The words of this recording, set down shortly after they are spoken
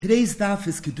Today's daf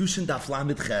is Kiddushin daf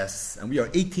Lamed Ches, and we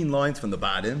are 18 lines from the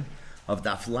bottom of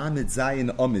daf Lamed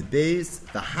Zayin Amid Beis,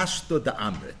 the Hashto da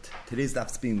Amrit. Today's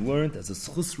daf is being learned as a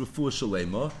Schus Refuah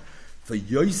Shalema for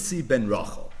Yosi ben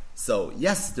Rachel. So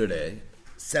yesterday,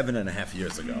 7.5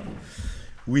 years ago,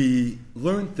 we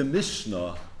learned the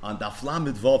Mishnah on daf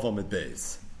Lamed Vav Amid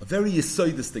Beis, a very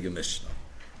yisoidistic Mishnah.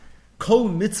 Kol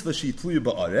mitzvah shitluya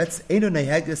ba'aretz, eino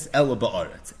neheges ela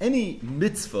ba'aretz. Any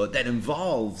mitzvah that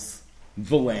involves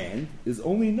the land is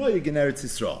only noyeg in Eretz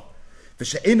Yisrael.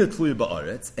 V'she'ena tluya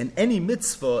ba'aretz, and any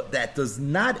mitzvah that does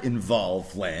not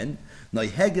involve land,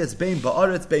 noyeges bein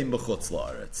ba'aretz bein b'chutz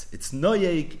la'aretz. It's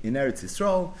noyeg in Eretz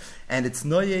Yisrael, and it's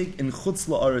noyeg in chutz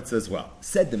la'aretz as well.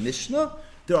 Said the Mishnah,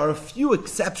 there are a few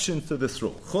exceptions to this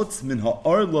rule. Chutz min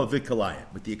ha'arla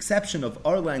v'kalayim. With the exception of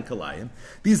arla and kalayim,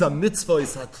 these are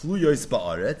mitzvahs hatluyos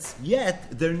ba'aretz,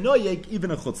 yet they're noyeg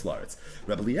even in chutz la'aretz.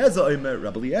 Rabbi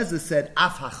Eliezer said,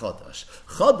 af ha'chadash.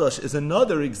 Chadash is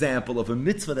another example of a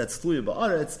mitzvah that's tluya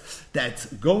ba'aretz that's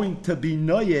going to be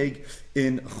noyeg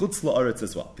in chutz la'aretz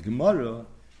as well. The Gemara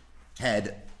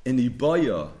had an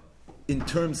ibaya in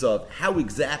terms of how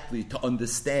exactly to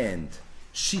understand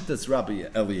Shitas Rabbi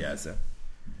Eliezer.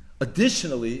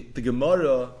 Additionally, the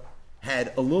Gemara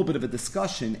had a little bit of a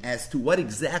discussion as to what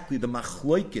exactly the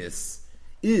machloikis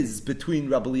is between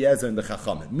Rabbi Eliezer and the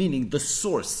Chachamim, meaning the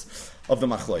source of the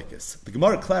machloikis. The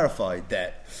Gemara clarified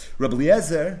that Rabbi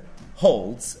Eliezer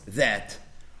holds that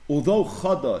although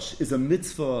Chadash is a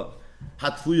mitzvah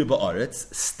hatluya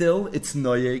ba'aretz, still it's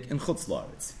noyeg in chutz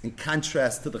la'aretz. In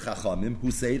contrast to the Chachamim,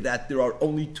 who say that there are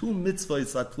only two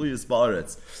mitzvahs hatluyas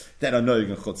ba'aretz that are noyeg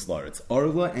in chutz la'aretz,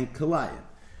 arla and kalayim.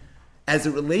 As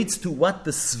it relates to what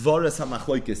the Svaras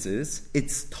HaMachloikis is,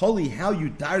 it's totally how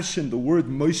you darshan the word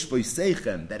Mosh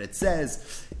V'Seichem that it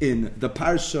says in the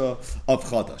Parsha of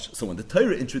Chadash. So when the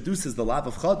Torah introduces the lav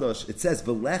of Chadash, it says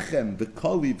V'lechem,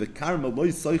 V'koli, V'karma, Lo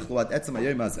Yisoichlu Ad Etzem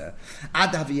Hayom Hazeh,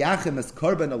 Ad Haviyachem Es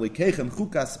Korban Alikechem,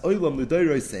 Chukas Oilam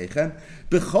L'Doiroi Seichem,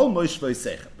 B'chol Mosh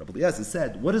V'Seichem. Rabbi Eliezer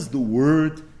said, what does the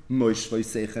word Mosh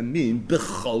V'Seichem mean?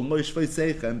 B'chol Mosh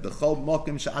V'Seichem, B'chol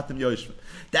Mokim Sha'atim Yoshvim.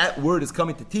 That word is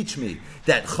coming to teach me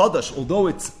that Chadash, although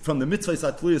it's from the mitzvah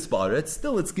Satluyas Ba'aretz,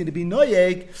 still it's going to be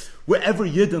noyeg wherever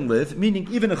Yidden live, meaning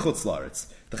even in Chutz La'aretz.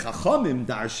 The Chachamim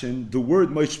darshan the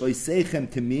word Mosh V'Seichem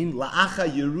to mean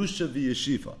La'acha Yerusha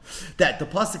V'Yeshiva. That the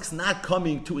pasuk's not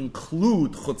coming to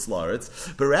include Chutz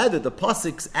La'aretz, but rather the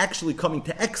pasuk's actually coming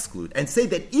to exclude and say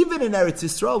that even in Eretz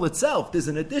Yisrael itself, there's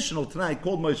an additional tonight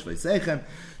called Mosh V'Seichem.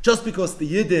 Just because the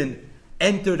Yidden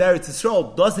entered Eretz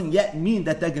Yisrael doesn't yet mean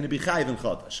that they're going to be chayiv in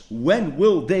Chadash. When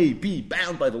will they be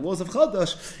bound by the laws of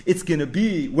Chadash? It's going to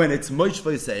be when it's Mosh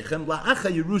V'Seichem,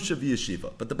 La'acha Yerusha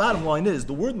V'Yeshiva. But the bottom line is,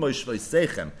 the word Mosh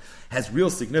V'Seichem has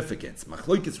real significance.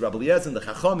 Machlokes Rabbi Eliezer and the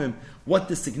Chachamim, what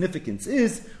the significance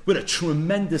is, with a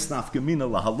tremendous nafkamina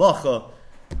lahalacha,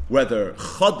 whether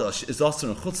Chadash is Asr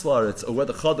in Chutz La'aretz or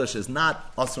whether Chadash is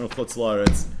not Asr in Chutz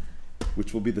La'aretz,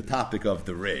 which will be the topic of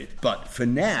the raid. But for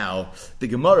now, the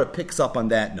Gemara picks up on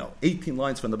that note. 18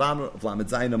 lines from the Bamar of Lamed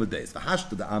Zayin Amud Beis.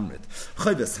 V'hashtu da Amrit.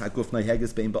 Chayves haguf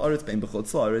nayheges bein ba'aretz bein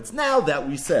b'chutz la'aretz. Now that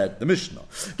we said, the Mishnah,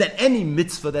 that any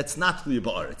mitzvah that's not tluya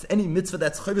ba'aretz, any mitzvah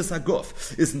that's chayves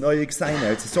haguf, is noyeg sayin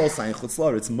eretz, it's all sayin chutz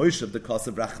la'aretz, Moshav the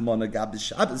Kasav Rachmana Gab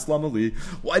Shabbos Lamali.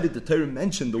 Why did the Torah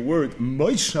mention the word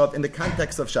Moshav in the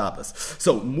context of Shabbos?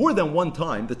 So more than one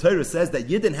time, the Torah says that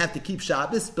you didn't have to keep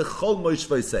Shabbos b'chol Mosh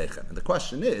V'Seichem. And the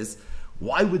question is,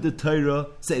 why would the Torah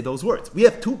say those words? We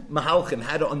have two mahalchim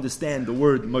how to understand the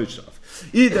word Moshav.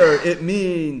 Either it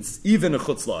means even a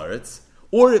chutz la'aretz,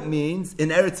 or it means in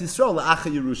Eretz Yisrael la'acha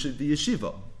Yerusha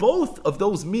v'yeshiva. Both of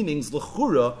those meanings,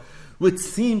 l'chura, would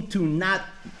seem to not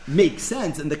make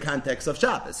sense in the context of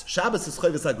Shabbos. Shabbos is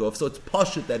chayvus haguf, so it's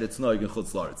pashut that it's noyeg in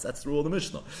chutz la'aretz. That's the rule of the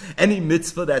Mishnah. Any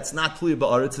mitzvah that's not tluya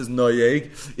ba'aretz is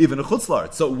noyeg, even in chutz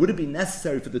la'aretz. So would it be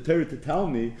necessary for the Torah to tell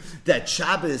me that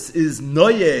Shabbos is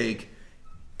noyeg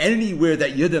anywhere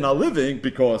that Yidden are living,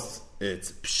 because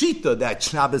it's pshita that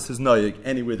Shabbos is noyeg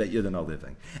anywhere that Yidden are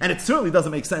living? And it certainly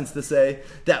doesn't make sense to say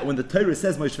that when the Torah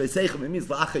says Mosh V'Seichem, it means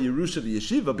La'acha Yerusha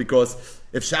V'Yeshiva, because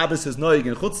if Shabbos is noyeg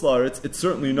in Chutz La'aretz, it's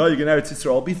certainly noyeg in Eretz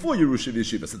Yisrael before Yerusha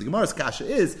V'Yeshiva. So the Gemara's kasha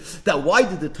is that why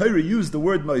did the Torah use the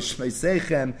word Mosh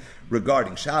V'Seichem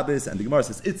regarding Shabbos? And the Gemara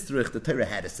says, Itzrich, the Torah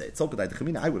had to say it.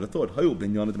 I would have thought, I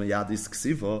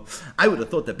would have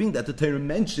thought that being that the Torah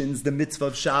mentions the mitzvah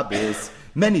of Shabbos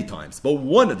many times, but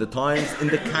one of the times in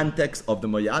the context of the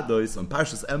Moyados on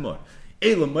Parshas Emor,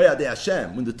 Elam Mayadei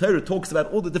Hashem, when the Torah talks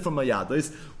about all the different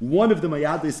Mayados, one of the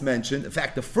Mayados mentioned, in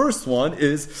fact, the first one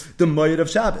is the Mayad of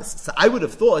Shabbos. So I would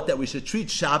have thought that we should treat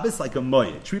Shabbos like a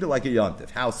Mayad, treat it like a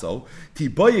Yontif. How so?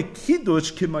 Tiboye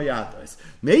Kiddush ki Mayados.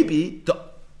 Maybe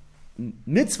the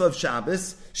mitzvah of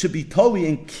Shabbos should be totally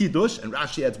in Kiddush, and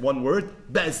Rashi adds one word,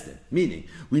 Bezdin. Meaning,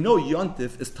 we know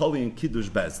Yontif is totally in Kiddush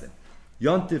Bezdin.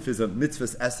 Yontif is a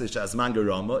mitzvah's esesh as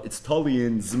mangarama. It's totally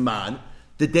in Zman,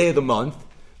 the day of the month.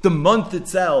 The month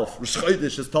itself, Rosh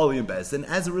Chodesh, is totally in Bezdin.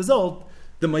 As a result,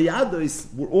 the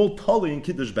Mayados were all totally in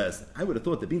Kiddush Bezdin. I would have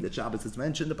thought that being that Shabbos is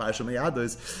mentioned, the Parasha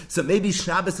Mayados, so maybe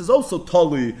Shabbos is also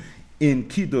totally in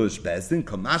Kiddush Bezdin,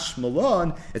 Kamash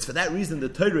Malon. It's for that reason the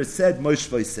Torah said Moshe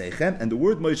V'Seichem, and the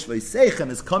word Moshe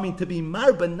V'Seichem is coming to be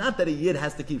marba, not that a Yid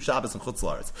has to keep Shabbos in Chutz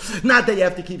La'aretz, not that you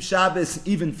have to keep Shabbos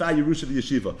even Fa Yerusha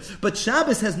V'Yeshiva, but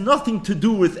Shabbos has nothing to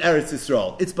do with Eretz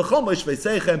Yisrael. It's B'chol Moshe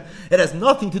V'Seichem. It has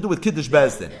nothing to do with Kiddush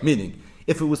Bezdin, meaning,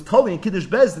 if it was totally in Kiddush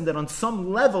Bezdin, then on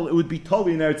some level it would be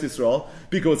totally in Eretz Yisrael,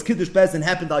 because Kiddush Bezdin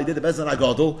happened I did the Bezdin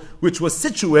Agadol, which was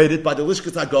situated by the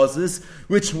Lishkas Agazis,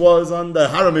 which was on the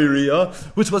Haram area,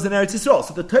 which was in Eretz Yisrael.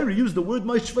 So the Torah used the word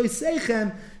Moshe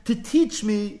V'Seichem to teach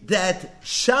me that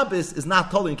Shabbos is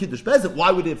not totally in Kiddush Bezdin. Why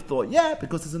would they have thought? Yeah,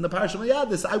 because it's in the Parasha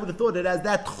Mayadis. I would have thought it has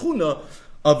that chuna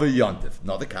of a yontif.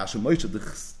 Now the kasha Moshe the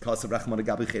kasav rachman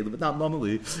agabi chaylev, but not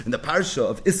normally in the parsha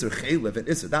of Isser chaylev and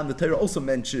Isser Dam, the Torah also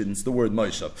mentions the word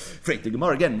Moshe. Freit the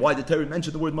Gemara again. Why the Torah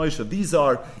mention the word Moshe? These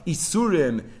are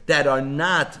isurim that are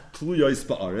not tluyos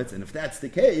ba'aretz, and if that's the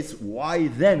case, why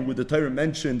then would the Torah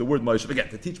mention the word Moshe again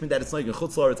to teach me that it's like in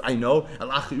chutz la'aretz? I know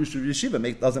alach yushu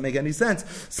yeshiva doesn't make any sense.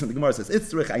 So the Gemara says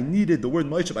Itzrich. I needed the word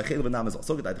Moshe by chaylev and Dam is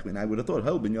also good. I would have thought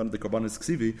hell binyan the karbanos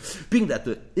ksivi, being that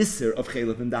the Isser of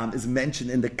chaylev and Dam is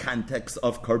mentioned in the context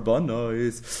of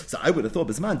karbanos. So I would have thought,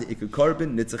 Bisman, the ikar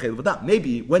carbon, nitzachel v'dam.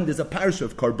 Maybe when there's a parsha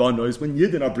of karbanos, when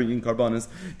Yidden are bringing karbanos,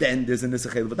 then there's a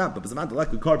nitzachel v'dam. But Bisman,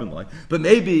 like a carbon line. But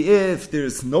maybe if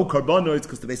there's no karbanos,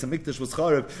 because the Beis HaMikdash was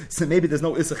charev, so maybe there's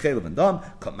no isachel v'dam.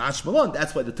 Kamash malon.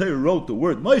 That's why the Torah wrote the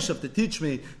word Moshe to teach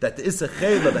me that the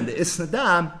isachel and the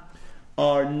isnadam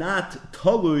are not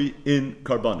talui in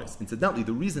karbanos. Incidentally,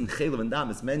 the reason chaylev and dam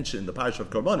is mentioned in the parasha of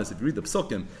karbanos, if you read the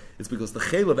psukim, is because the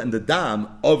chaylev and the dam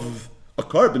of a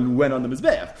carbon went on the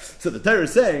mizbeach. So the Torah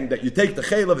is saying that you take the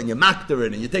chaylev and you makter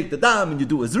it, and you take the dam and you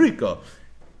do a zrika,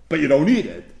 but you don't need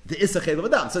it. The Issa Chaylev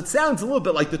Adam. So it sounds a little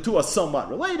bit like the two are somewhat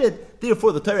related.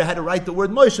 Therefore, the Torah had to write the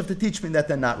word Moshe to teach me that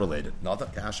they're not related. Another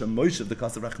kasha, Moshe, the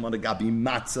Kasav Rachmana Gabi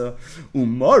Matzah,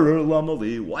 Umarur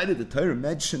Lamali. Why did the Torah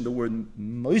mention the word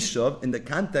Moshe in the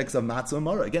context of Matzah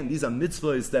Umara? Again, these are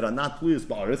mitzvahs that are not Pluyas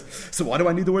Baris. So why do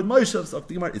I need the word Moshe?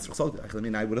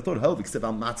 I would have thought, hell, except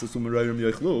Matzah Sumarayim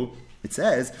Yochlu. It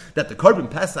says that the Korban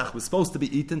Pesach was supposed to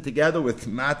be eaten together with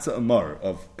Matzah Umar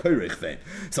of Koirich vein.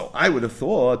 So I would have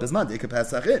thought, does not take a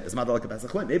Pesach in.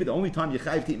 Maybe the only time you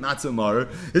chayv to eat matzah umar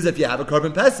is if you have a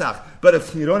Korban Pesach. But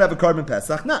if you don't have a Korban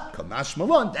Pesach, not kamash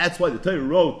malon. That's why the Torah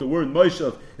wrote the word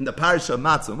Moshe in the parasha of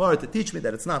matzah umar to teach me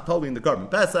that it's not totally in the Korban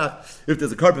Pesach. If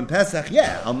there's a Korban Pesach,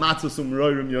 yeah, al matzah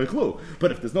sumroirim yoichlu.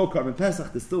 But if there's no Korban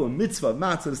Pesach, there's still a mitzvah of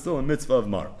matzah, there's still a mitzvah of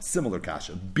mar. Similar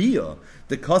kasha. Bia,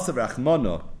 the kasav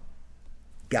rachmana,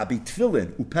 Gabi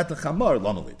Tfilin, Upetach Hamar,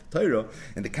 Lamalit. Torah,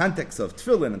 in the context of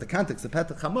Tfilin, in the context of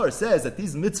Petach Hamar, says that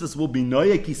these mitzvahs will be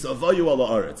Noyeki Savayu ala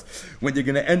Aretz, when you're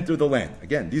going to enter the land.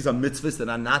 Again, these are mitzvahs that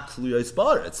are not Tluyos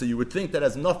Ba'aretz, so you would think that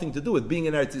has nothing to do with being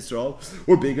in Eretz Yisrael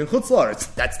or being in Chutz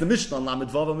La'aretz. That's the Mishnah on Lamed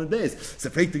Vav Amud Beis. So,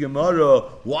 the Gemara,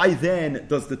 why then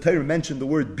does the Torah mention the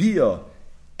word Bia,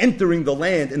 entering the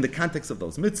land in the context of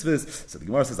those mitzvahs? So the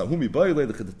Gemara says, the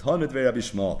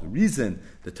reason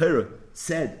the Torah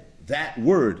said that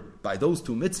word by those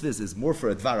two mitzvahs is more for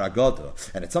a dvar agada,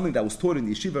 and it's something that was taught in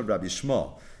the yeshiva of Rabbi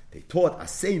Shmuel. They taught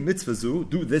asay mitzvazu,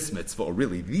 do this mitzvah, or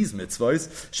really these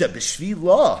mitzvahs, she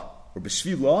b'shvilah, or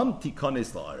b'shvilam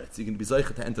tikanes la'aretz. You're going to be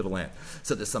zeicha to enter the land.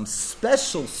 So there's some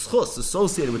special schus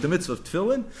associated with the mitzvah of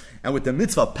tefillin and with the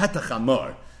mitzvah of petach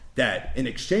hamar, that in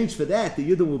exchange for that, the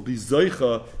Yidden will be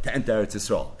zeicha to enter Eretz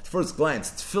Yisrael. At first glance,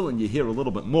 tefillin you hear a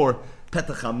little bit more,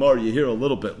 petach hamar you hear a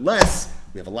little bit less.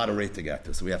 We have a lot of rate to get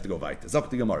to, so we have to go weiter.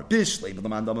 Zakti Gemara. Bish, Leiba the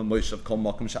Mandam and Moshe Kol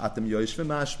Makom Sha'atem Yoish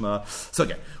V'Mashma. So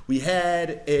again, we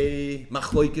had a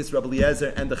Machloikis, Rabbi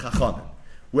Eliezer, and the Chachamim,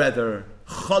 whether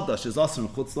Chadash is Asr in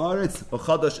Chutz La'aretz or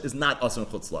Chadash is not Asr in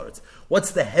Chutz La'aretz.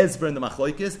 What's the hezber in the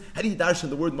Machloikis? How do you darshan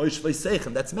the word Moshe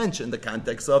V'Seichem? That's mentioned in the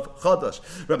context of Chadash.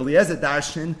 Rabbi Eliezer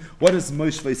darshan, what does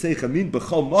Moshe V'Seichem mean?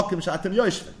 B'chol Makom Sha'atem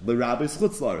Yoishvin. L'Rabbi is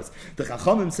Chutz La'aretz. The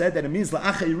Chachamim said that it means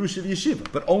La'acha Yerusha V'Yeshiva,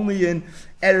 but only in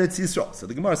Eretz Yisrael. So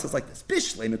the Gemara says like this: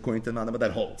 Bishlein according to Nana, but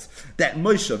that holds that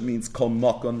Moshe means Kol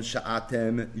Makom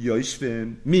Sha'atem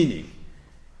Yoishvin, meaning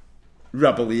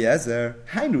Rabbi Eliezer,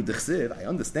 Hainu Dechsiv, I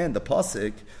understand the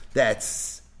pasuk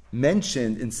that's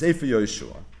mentioned in Sefer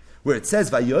Yoshua, where it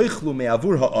says, Vayoichlu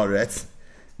me'avur ha'aretz,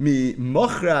 mi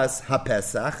mochras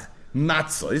ha'pesach,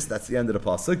 matzos, that's the end of the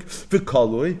pasuk,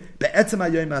 v'kolui, be'etzem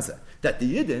ha'yoyim hazeh. that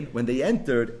the Yidden, when they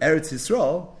entered Eretz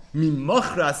Yisrael,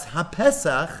 mimachras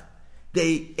haPesach,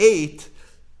 they ate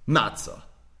matzah.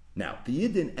 Now, the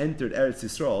Yidden entered Eretz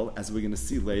Yisrael, as we're going to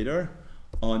see later,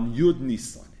 on Yud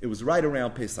Nisan. It was right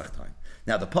around Pesach time.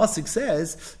 Now, the pasuk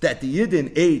says that the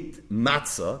Yidden ate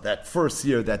matzah that first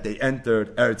year that they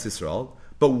entered Eretz Yisrael.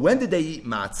 But when did they eat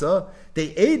matzah? They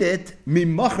ate it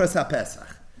mimachras haPesach,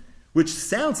 which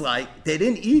sounds like they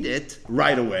didn't eat it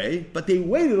right away, but they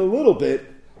waited a little bit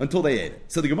until they ate it.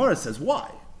 So the Gemara says,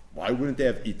 why? Why wouldn't they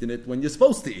have eaten it when you're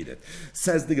supposed to eat it?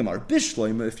 Says the Gemara,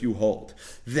 Bishloima, if you hold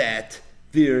that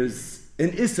there's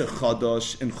an Issa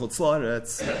Chadash in Chutz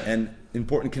La'aretz, and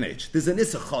important Kanech. There's an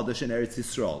Issa Chadash in Eretz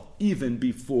Yisrael, even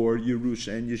before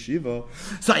Yerusha and Yeshiva.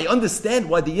 So I understand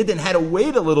why the Yidden had to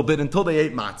wait a little bit until they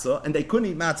ate matzah, and they couldn't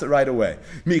eat matzah right away.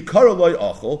 Mikara loy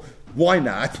achol. Why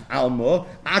not? Alma,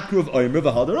 Akruv Omer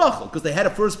v'Hadar Achol. Because they had to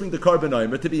first bring the carbon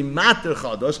Omer to be Mater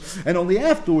Chadash, and only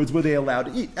afterwards were they allowed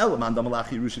to eat. Elamand Amalach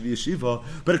Yerusha v'Yeshiva.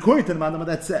 But according to the Mandama,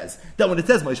 that says that when it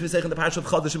says Moshe V'Seich in the Parashat of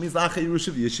Chadash, it means Lach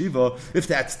Yerusha v'Yeshiva. If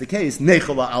that's the case,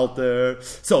 Nechola Alter.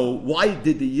 So why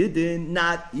did the Yidden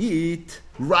not eat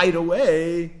right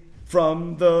away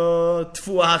from the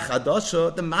Tfuah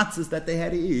Chadasha, the matzahs that they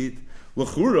had to eat?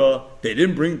 L'chura, they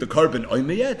didn't bring the carbon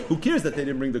oime yet. Who cares that they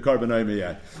didn't bring the carbon oime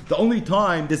yet? The only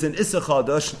time there's an Issa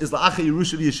Chadash is La'acha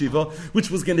Yerusha v'Yeshiva, which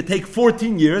was going to take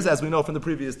 14 years, as we know from the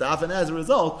previous daf, and as a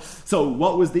result, so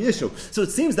what was the issue? So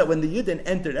it seems that when the Yidden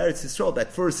entered Eretz Yisrael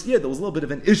that first year, there was a little bit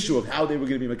of an issue of how they were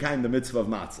going to be mekayim the mitzvah of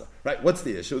matzah. Right? What's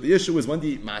the issue? The issue is when do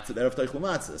you eat matzah, the Erev Teichel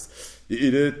matzahs. You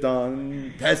eat it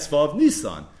on Tesvav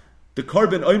Nisan. The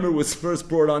carbon omer was first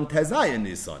brought on Tezayin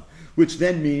Nisan, which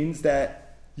then means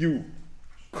that you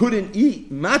couldn't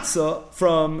eat matzah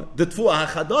from the Tfuah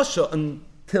HaChadasha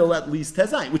until at least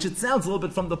Tezayin, which it sounds a little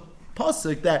bit from the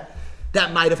pasuk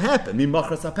that might have happened,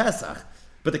 Mimachras HaPesach.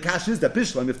 But the kash is that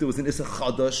Bishlam, if there was an Issa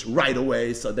Chadash right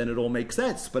away, so then it all makes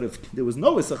sense. But if there was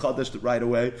no Issa Chadash right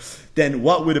away, then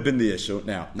what would have been the issue?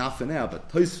 Now, not for now, but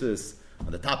Tosfos,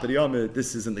 on the top of the Yomid,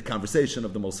 this is in the conversation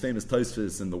of the most famous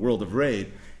Tosfos in the world of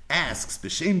Raid, asks,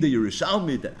 B'Shem the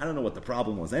Yerushalmi, that I don't know what the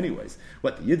problem was anyways.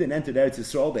 What, the Yidden entered Eretz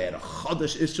Yisrael, they had a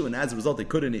Chodesh issue, and as a result they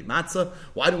couldn't eat matzah.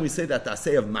 Why don't we say that the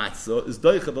Aseh of matzah is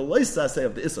Doicha, the Loisa Aseh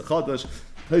of the Issa Chodesh?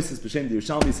 Tosis B'Shem the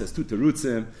Yerushalmi says two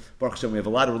terutzim. Baruch Hashem, we have a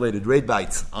lot of related raid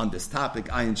bites on this topic,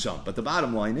 Ayin Sham. But the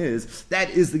bottom line is, that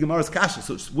is the Gemara's kasha.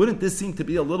 So wouldn't this seem to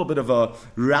be a little bit of a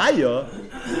raya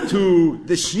to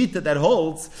the shita that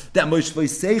holds that Moshe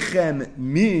Seichem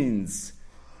means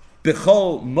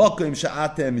B'chol mokim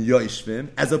sha'atem yoishvim,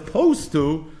 as opposed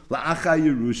to la'acha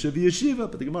Yerusha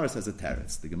v'Yeshiva. But the Gemara says a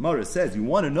teretz. The Gemara says, you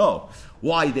want to know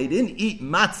why they didn't eat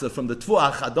matzah from the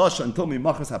Tfuah HaChadasha until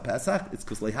Mimachas HaPesach? It's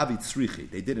because lehavi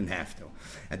tzrichi. They didn't have to.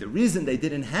 And the reason they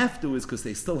didn't have to is because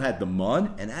they still had the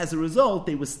man, and as a result,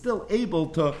 they were still able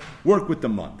to work with the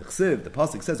man. The Chsiv, the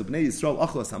Pasuk says, Bnei Yisrael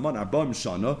achlu haman arba'im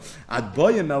shana, ad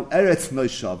bayim el eretz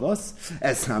noishavos,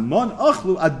 es haman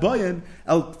achlu ad bayim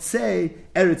el tzei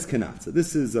eretz Canaan. So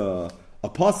this is a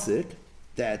Pasuk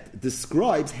that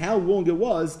describes how long it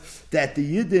was that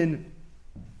the Yidden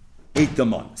ate the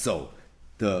man. So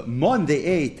the man they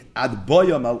ate ad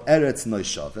bayam al eretz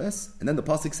noishaves, and then the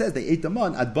pasuk says they ate the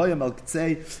man ad bayam al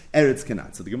ktsei eretz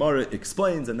Canaan. So the Gemara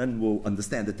explains, and then we'll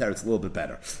understand the teretz a little bit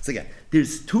better. So again,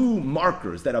 there's two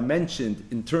markers that are mentioned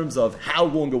in terms of how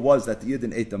long it was that the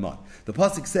Yidden ate the man. The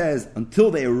pasuk says until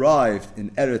they arrived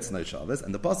in eretz noishaves,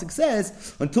 and the pasuk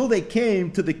says until they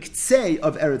came to the ktsei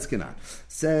of eretz Canaan.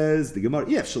 Says the Gemara,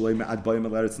 it's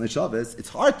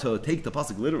hard to take the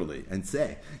pasuk literally and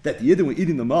say that the Yidden were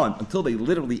eating the man until they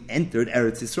literally entered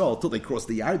Eretz Yisrael, until they crossed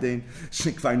the Yarden.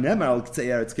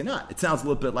 It sounds a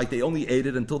little bit like they only ate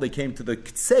it until they came to the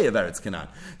ktsei of Eretz Canaan.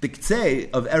 The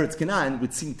ktsei of Eretz Canaan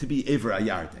would seem to be Ever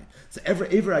HaYarden. So Ever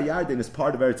HaYarden is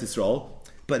part of Eretz Yisrael,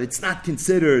 but it's not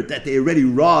considered that they already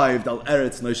arrived al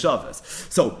Eretz Noishavas.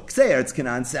 So ktsei Eretz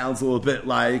Canaan sounds a little bit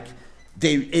like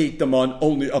they ate the man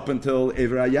only up until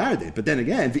Ever HaYarden. But then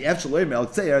again, the Efshalem El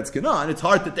Tzei Eretz Canaan, it's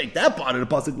hard to take that part of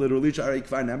the pasuk literally. Sharei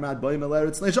Kfar Nemad Bayim El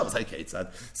Eretz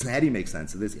Neishavos. So how do you make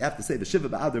sense of this? You have to say the Shiva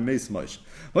Ba'ader Meis Moshe.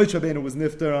 Moshe Rabbeinu was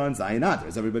nifter on Zayin Adar,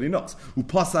 as everybody knows.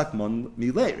 Upasak man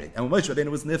mileirid. And when Moshe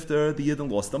Rabbeinu was nifter, the Yidden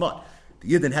lost the man.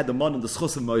 The Yidden had the man in the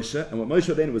schus of Moshe, and when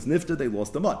Moshe Rabbeinu was nifter, they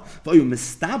lost the man.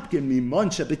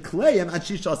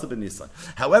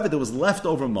 However, there was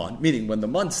leftover man, meaning when the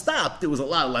man stopped, there was a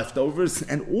lot of leftovers,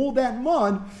 and all that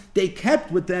man they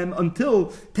kept with them until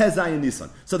Tezai and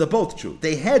Nisan. So they're both true.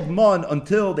 They had man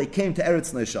until they came to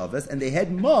Eretz Neishaves, and they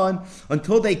had man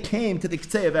until they came to the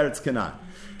Ktsei of Eretz Canaan.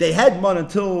 they had man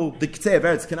until the Kitzei of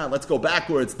Eretz Canaan. Let's go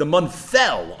backwards. The man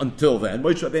fell until then.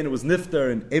 Moshe Rabbeinu was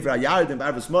nifter and Evra Yardim,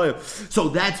 Barvas Moya. So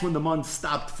that's when the man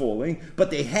stopped falling. But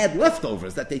they had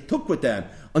leftovers that they took with them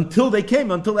until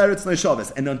Eretz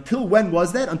Neshavas. And until when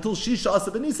was that? Until Shisha Asa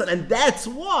B'Nisan. And that's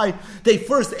why they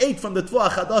first ate from the Tvua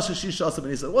Chadash Shisha Asa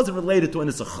B'Nisan. It wasn't related to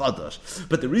Anissa Chadash.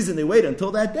 But the reason they waited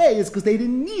until that day is because they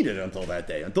didn't need it until that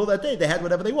day. Until that day, they had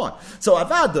whatever they want. So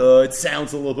Avada, it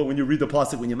sounds a little bit when you read the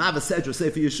pasuk, when you Mava Sedra say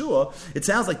for Yeshua, it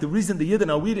sounds like the reason the Yidden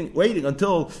are waiting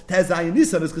until Tezai and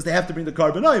Nisan is because they have to bring the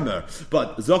Karban Omer.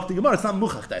 But Zok the Gemara, it's not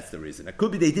Muchach, that's the reason. It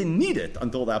could be they didn't need it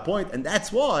until that point, and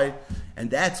that's why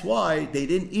they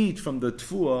didn't eat from the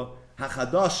Tfua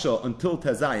Hachadasha until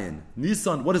Tezayin.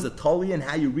 Nisan, what is a Tali and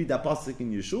how you read that pasuk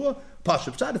in Yeshua?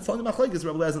 Pashup Shad, it's only Machlekes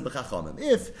Rebbe Lezer and the Chachamim.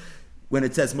 If when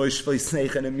it says Moshe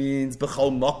Sneichen, it means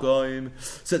B'chol Makoim.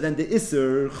 So then the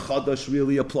Isser Chadash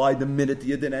really applied the minute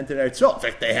the Yidden entered Eretz Yisrael. In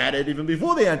fact, they had it even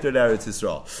before they entered Eretz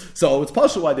Yisrael. So it's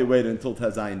Pasha why they waited until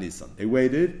Tezayin Nisan. They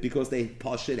waited because they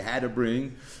Pasha had to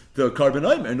bring the Karban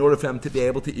Omer in order for them to be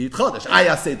able to eat Chadash.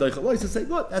 I say Doichel so say,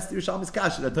 good, that's the Yerushalmi's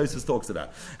Kasha that Tosfos talks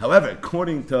about. However,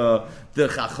 according to the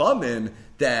Chachamim,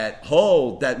 that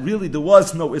hold that really there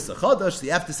was no Issa Chadash, so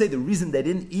you have to say the reason they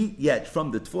didn't eat yet from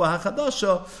the Tfuah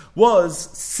HaChadasha was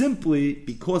simply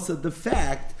because of the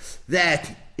fact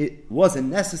that it wasn't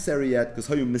necessary yet, because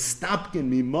Hayu Mistapkin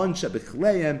Mimansha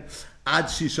Bechleim Ad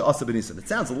Shisha Asa B'Nisan. It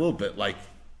sounds a little bit like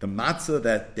the matzah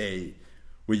that they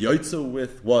were Yoitza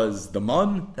with was the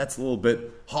man. That's a little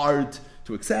bit hard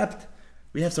to accept.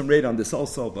 We have some rate on this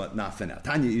also, but not for now.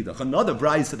 Tanya Idach. Another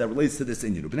brayso that relates to this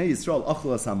Inyan. Bnei Yisrael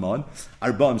achlas haman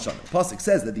arba'am shana. The pasuk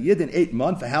says that the Yidden ate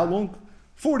man for how long?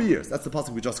 40 years. That's the pasuk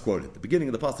we just quoted. The beginning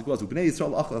of the pasuk was Bnei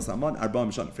Yisrael achlas haman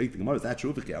arba'am shana. Freik the Gemara, is that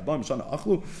true? Arba'am shana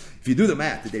achlu. If you do the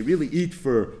math, did they really eat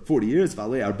for 40 years?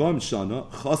 V'alei arba'am shana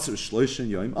chaser shloishin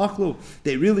yoim achlu.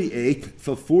 They really ate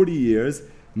for 40 years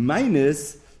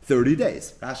minus 30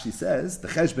 days. Rashi says the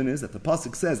cheshbon is that the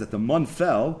pasuk says that the man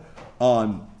fell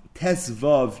on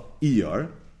Tesvav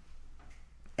Iyar,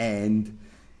 and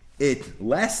it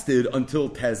lasted until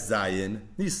Tez Zayin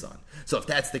Nisan. So if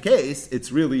that's the case,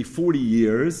 it's really 40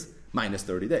 years minus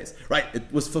 30 days. Right?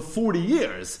 It was for 40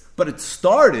 years, but it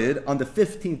started on the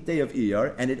 15th day of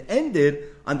Iyar, and it ended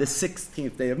on the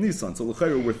 16th day of Nisan. So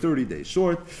l'chayr, we're 30 days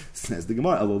short. Says the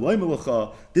Gemara,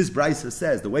 this brayso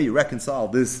says the way you reconcile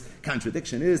this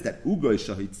contradiction is that Ugoy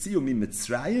shahitziu mi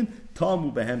Mitzrayim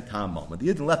tamu behem tamam. When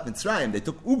the Yidden left Mitzrayim, they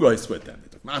took Ugoys with them. They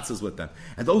took matzahs with them.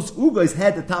 And those Ugoys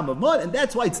had the tam of mud, and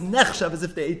that's why it's nechshav as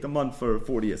if they ate the mud for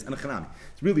 40 years. And it's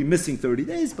really missing 30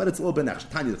 days, but it's a little bit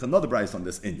nechshav. Tanya, there's another brayso on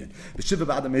this Inyan. B'shiva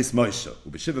ba'adam es Moshe,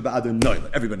 u'b'shiva ba'adam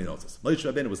Noila. Everybody knows this.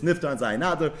 Moshe Rabbeinu was niftar on Zayin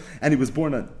Adar, and he was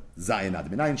born on Zayin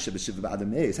Adar. How do you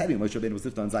Moshe Rabbeinu was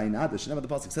niftar on Zayin Adar? Shneva the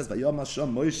pasuk says, "Vayom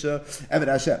Hashem Moshe Eved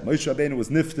Hashem." Moshe Rabbeinu was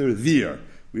niftar there.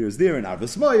 We was there in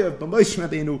Arvas Moyav, but Moshe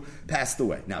Rabbeinu passed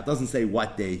away. Now it doesn't say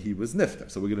what day he was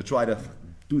niftar, so we're going to try to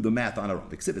do the math on our own.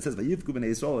 It says, "Vayivku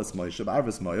b'nei Yisrael es Moshe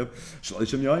b'Arvas Moyav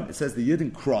shloshim yom." It says the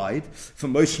Yidden cried for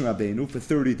Moshe Rabbeinu for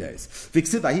 30 days.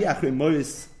 V'ksiv vahi achrei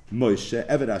Moshe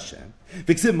Eved Hashem.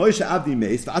 V'ksiv Moshe Avdi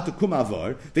Meis v'atu kum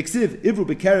avar. V'ksiv Ivru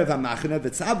b'kerev ha'machna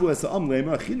v'tzavu es ha'am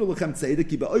leimer achinu lechem tzedek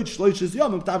ki ba'od shloishes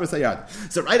yomim tavras hayard.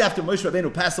 So right after Moshe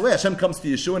Rabbeinu passed away, Hashem comes to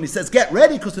Yeshua and he says, "Get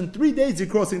ready, because in 3 days you're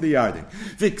crossing the Yarden."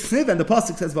 V'ksiv, and the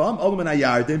pasuk says, "V'am olum en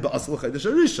hayarden ba'asal chodesh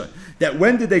harishon." That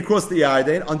when did they cross the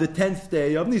Yarden? On the 10th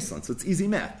day of Nisan. So it's easy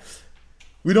math.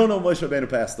 We don't know Moshe Rabbeinu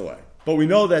passed away, but we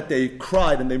know that they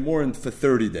cried and they mourned for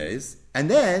 30 days. And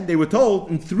then they were told,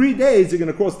 in 3 days you're going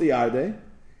to cross the Yarden.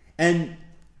 And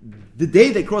the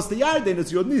day they crossed the Yarden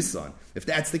is Yod Nisan. If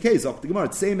that's the case,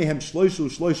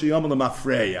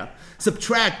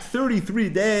 subtract 33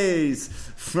 days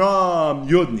from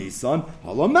Yod Nisan.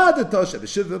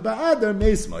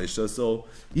 So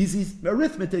easy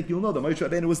arithmetic, you'll know that Moshe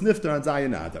Rabbeinu was niftar on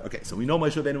Zayin Adar. Okay, so we know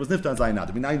Moshe Rabbeinu was niftar on Zayin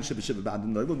Adar. Moshe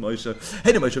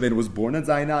Rabbeinu was born on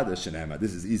Zayin Adar.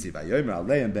 This is easy.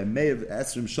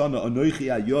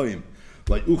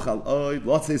 Like Uchal Oy,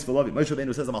 Lotzes Falavi. Moshe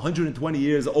Rabbeinu says, I'm 120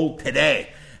 years old today.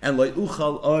 And like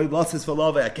Uchal Oy, Lotzes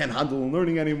Falavi, I can't handle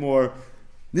learning anymore.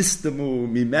 Nistamu,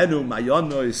 Mimenu,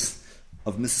 Mayonois,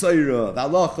 of Messiah, of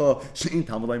Halacha, Shein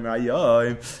Talmudai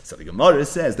Merayim. So the Gemara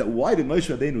says that why did Moshe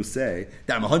Rabbeinu say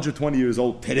that I'm 120 years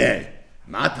old today?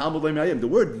 The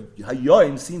word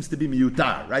Hayoim seems to be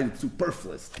miyutar, right? It's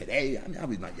superfluous. Today, I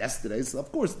mean, not yesterday, so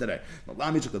of course today. But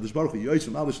Moshe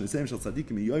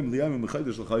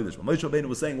Rabbeinu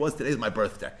was saying, today's my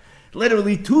birthday.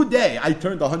 Literally today, I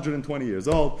turned 120 years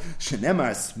old.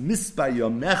 Shenemar Mispa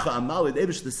Yomecha Amalid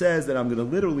Eibishter says that I'm going to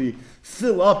literally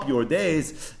fill up your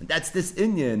days. And that's this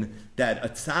inyan that a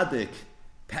tzaddik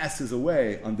passes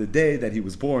away on the day that he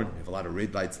was born. We have a lot of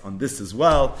raid bites on this as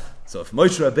well. So if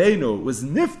Moshe Rabbeinu was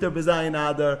nifter b'Zayin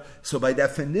Adar, so by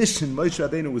definition, Moshe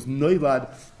Rabbeinu was noilad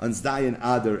on Zayin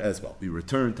Adar as well. We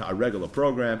return to our regular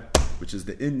program, which is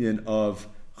the Inyan of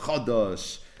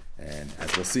Chodosh. And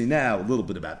as we'll see now, a little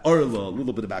bit about Orla, a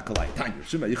little bit about Kalai. Tanya,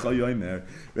 Shimba Yichai Yomer,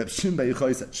 Reb Shimba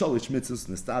Yichai said, Shalish mitzvahs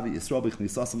nestavi Yisrael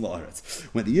b'chnisasam la'aretz.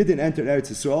 When the Yidden entered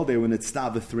Eretz Yisrael, they were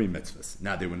nitztava 3 mitzvahs.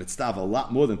 Now they were nitztava a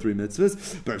lot more than 3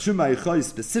 mitzvahs, but Reb Shimba Yichai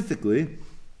specifically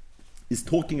is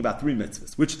talking about 3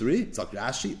 mitzvahs. Which 3? Tzak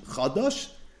Rashi,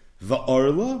 Chadash,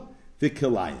 Va'orla,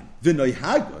 V'kilayim. V'noy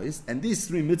hagois, and these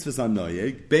 3 mitzvahs are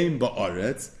noyeg, bein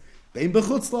ba'aretz, bein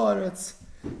b'chutz la'aretz.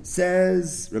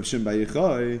 Says Reb Shimba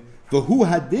Yichai, v'hu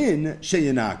hadin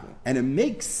sheyenagu, and it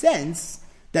makes sense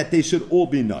that they should all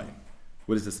be noyim.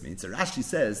 What does this mean? So Rashi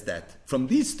says that from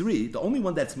these 3, the only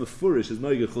one that's mefurish is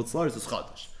noyeg chutz la'aretz is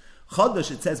Chadash.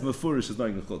 Chadash, it says mefurish is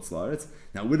noyeg chutz la'aretz.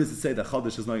 Now, where does it say that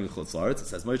Chadash is noyeg chutz la'aretz? It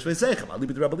says Moshe Veseichem, Ali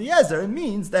b'd Rebbe Eliezer. It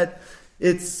means that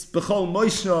it's b'chol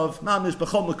Moshav, mamish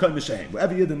b'chol mekom mishaim.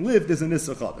 Wherever Yidden live, there's an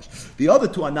Issa Chadash. The other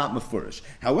 2 are not mefurish.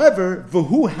 However,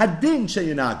 v'hu hadin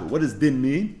sheyenagu. What does din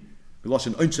mean?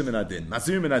 B'loshen onshim and adin,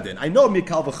 mazir and adin. I know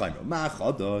mikal v'chayim. Ma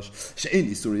Chadash she'in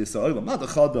isur yisrael. Ma the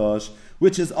Chadash,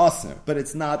 which is aser, but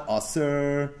it's not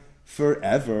aser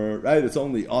forever, right? It's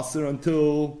only aser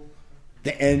until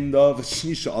the end of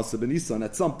Shnisha Asa B'Nisan.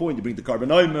 At some point, you bring the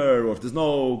Karban or if there's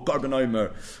no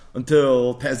Karban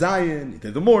until Pezayin,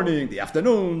 either the morning, the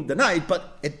afternoon, the night,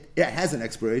 but it has an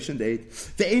expiration date.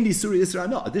 The Endi Suri Isra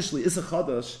Anah. Additionally, Issa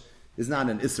Chadash is not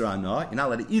an Isra Anah. You're not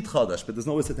allowed to eat Chadash, but there's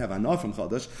no way to have Anah from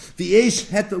Chadash. The Eish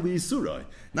Hetali Surah.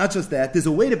 Not just that, there's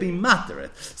a way to be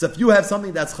matter. So if you have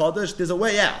something that's Chadash, there's a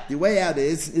way out. The way out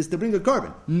is to bring a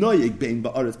carbon. Noyig Bein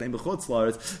Ba'aretz, Bein B'chutz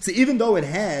La'aretz. So even though it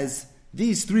has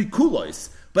these 3 kulos,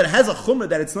 but it has a chumrah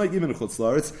that it's not even a chutz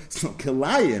la'aretz. So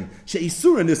kilayim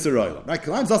she'isura nisarayim, right?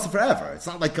 Kilayim's also forever. It's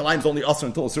not like kilayim's only also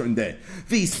until a certain day.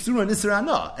 V'isura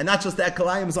nisarana, and not just that,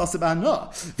 kilayim is also ba'ana.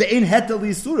 Ve'in heta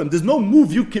li'isurim. There's no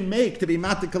move you can make to be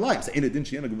mata kilayim.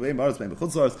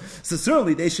 So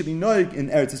certainly they should be noig in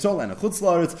Eretz Yisrael and a chutz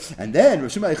la'aretz. And then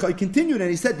Rav Shimon Yochai continued and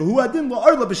he said, "V'hu adin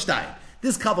la'arla b'shtayim."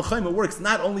 This Kavachayma works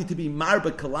not only to be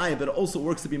Marba Kalayim, but it also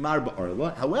works to be Marba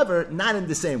Arla. However, not in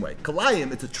the same way.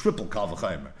 Kalayim, it's a triple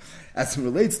Kavachayma. As it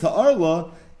relates to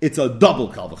Arla, it's a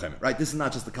double Kavachayma, right? This is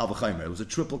not just a Kavachayma. It was a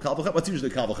triple Kavachayma. What's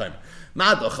usually a Kavachayma?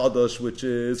 Mada Chadash, which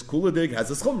is Kuladig, has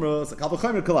a Schumra, it's a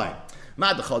Kavachayma Kalayim.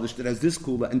 Mada Chadash that has this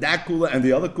Kula, and that Kula, and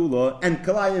the other Kula, and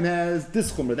Kalayim has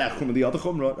this Chumra, that Chumra, the other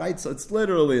Chumra, right? So it's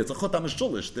literally, it's a Chotam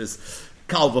Shulish, this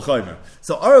Kal V'chaymer.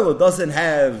 So Arla doesn't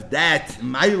have that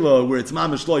Maila where it's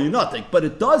Mamish Lo Yunatik, but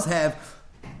it does have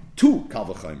 2 Kal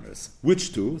V'chaymers.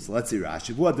 Which 2? So let's see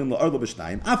Rashi. V'u adin la'arla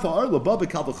b'shtayim. Afa Arla ba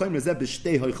b'Kal V'chaymer zeh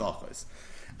b'shtei hoichachos.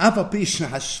 Afa pisha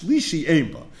hashlishi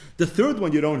eimba. The third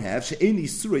one you don't have, she'eni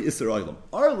surei Isser Oilam.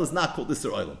 Arla is not called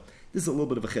Isser Oilam. This is a little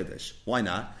bit of a chiddush. Why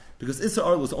not? Because Isser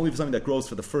Arla is only for something that grows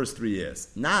for the first 3 years.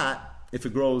 Not if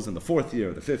it grows in the 4th year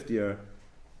or the 5th year.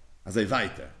 As a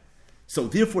vaiter. So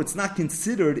therefore, it's not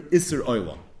considered Isser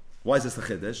Oilam. Why is this a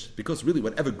chiddush? Because really,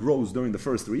 whatever grows during the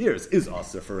first 3 years is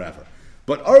Aser forever.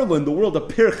 But Arla, in the world of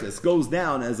Pirchis, goes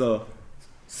down as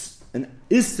an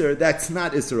Isser that's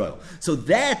not Isser Oilam. So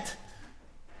that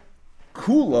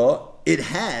Kula, it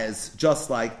has just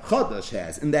like Chadash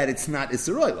has, in that it's not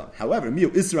Isser Oilam. However, Miu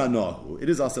Isra Nahu, it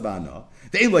is Aser Ba'ana.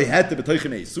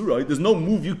 There's no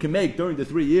move you can make during the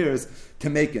 3 years to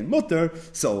make it mutter.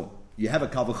 So you have a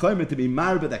Kavachayim to be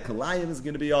marba that Kalayim is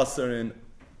going to be Aser in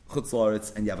Chutz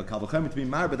La'aretz, and you have a Kavachayim to be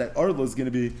marba that Arla is going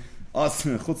to be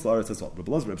Aser in Chutz La'aretz as well.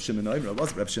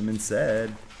 Reb Shimon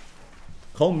said,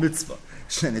 Kol mitzvah,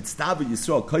 shenitztav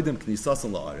Yisrael koydem knisas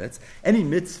la'aretz, any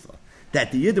mitzvah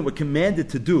that the Yidden were commanded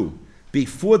to do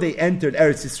before they entered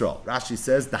Eretz Yisrael. Rashi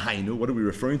says, the Hainu, what are we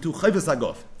referring to? Chayvus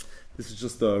Hagof. This is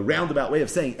just a roundabout way of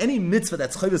saying any mitzvah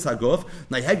that's chayvus hagof,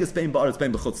 naiheges bein ba'aretz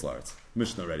bein b'chutz la'aretz.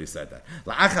 Mishnah already said that.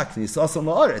 La'achak knisas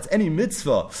la'aretz. Any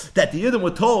mitzvah that the Yidden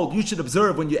were told you should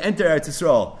observe when you enter Eretz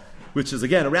Yisrael, which is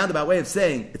again a roundabout way of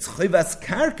saying it's chayvas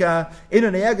karka in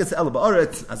an naiheges el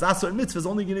ba'aretz. As asur mitzvah is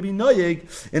only going to be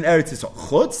noyeg in Eretz Yisrael.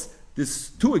 Chutz. There's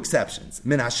 2 exceptions.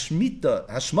 Min hashmita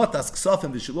hashmatas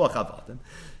ksafim v'shiluach havadim.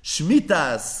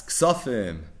 Shmitas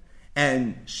ksafim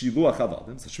and shiluach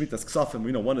havadim. So shmitas ksafim,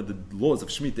 we know one of the laws of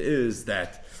shmita is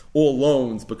that all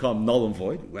loans become null and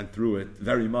void. We went through it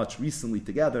very much recently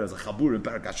together as a chabur in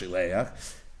Parak HaShileach.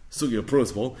 Sugya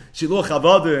principle. Shiluach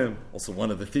Avadim, also one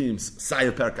of the themes,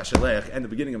 Sayah Per Kashelech, and the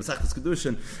beginning of Masechtas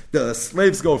Kiddushin, the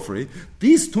slaves go free.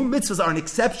 These two mitzvahs are an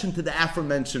exception to the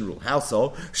aforementioned rule. How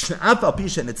so?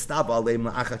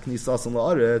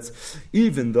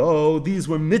 Even though these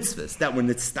were mitzvahs that were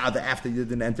nitztava after you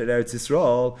didn't enter Eretz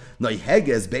Yisrael,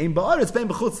 noiheges bein ba'aretz bein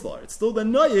b'chutz la'aretz. Still the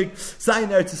noyeg, sayin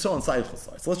Eretz Yisrael and sayin chutz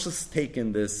la'aretz. So let's just take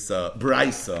in this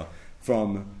brisa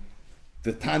from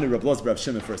the Tana Reb Elazar Reb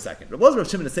Shimon for a second. Reb Elazar Reb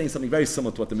Shimon is saying something very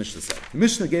similar to what the Mishnah said. The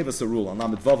Mishnah gave us a rule on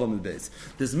Lamed Vav Lamed Beis.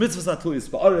 There's mitzvahs atluyis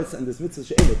ba'aretz and there's mitzvahs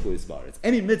she'ena tluyis ba'aretz.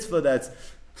 Any mitzvah that's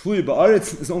tluyi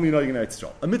ba'aretz is only noyig in Eretz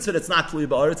Yisrael. A mitzvah that's not tluyi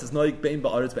ba'aretz is noyig bein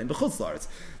ba'aretz bein b'chutz la'aretz.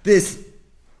 There's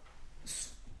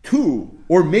two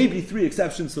or maybe three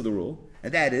exceptions to the rule,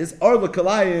 and that is Arla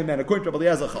Kalayim and according to Rabbi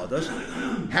Eliezer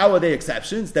Chadash. How are they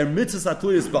exceptions? They're mitzvahs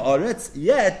atluyis ba'aretz,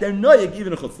 yet they're noyig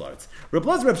even in chutz la'aretz. Reb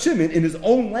Elazar Reb Shimon, in his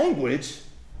own language,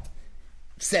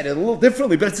 said it a little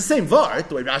differently, but it's the same vart.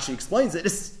 The way Rashi explains it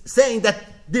is saying that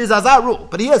there's Azar rule,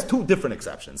 but he has two different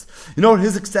exceptions. You know what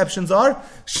his exceptions are?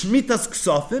 Shmitas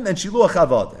Ksofim and Shiluach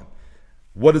Avadim.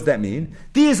 What does that mean?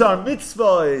 These are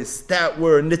mitzvahs that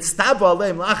were nitztava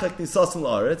aleim lachak nisasim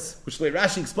la'aretz, which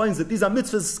Rashi explains that these are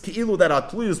mitzvahs keilu that are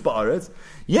tluyus ba'aretz,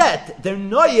 yet they're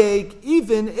noyeg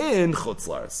even in chutz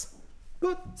la'aretz.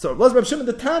 Good. So Elazar Reb Shimon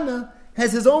the Tana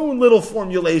has his own little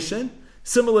formulation,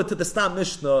 similar to the Stam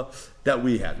Mishnah that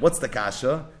we had. What's the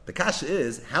kasha? The kasha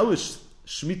is, how is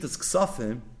Shmitas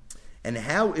Ksafim and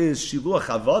how is Shiluach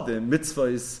Avadim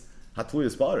mitzvahs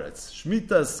hatluyas ba'aretz?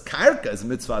 Shmitas Karka is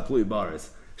mitzvah hatluyas ba'aretz.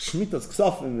 Shmitas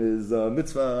Ksafim is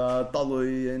mitzvah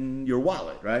talui in your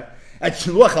wallet, right? At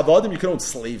Shiluach Avadim, you can own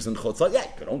slaves in Chutz. Yeah, you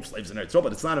can own slaves in Eretz Yisrael,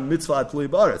 but it's not a mitzvah hatluyas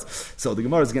ba'aretz. So the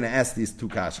Gemara is going to ask these two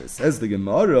kashas. Says the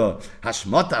Gemara,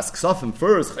 Hashmatas Ksafim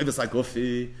first, Chayvus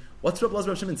HaGufi. What's Reb Elazar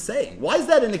Reb Shimon saying? Why is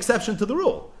that an exception to the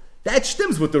rule? That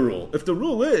stems with the rule. If the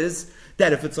rule is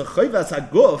that if it's a chayvas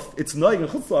haguf, it's noig in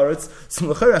chutz la'aretz, so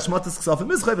l'chayr hashmatas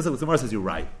ksafim is chayvas haguf. The Gemara says you're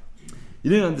right.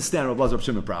 You didn't understand Reb Elazar Reb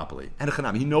Shimon properly. And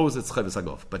he knows it's chayvas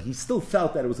haguf, but he still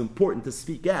felt that it was important to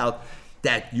speak out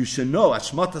that you should know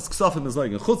hashmatas ksafim is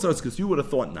noig in chutz la'aretz because you would have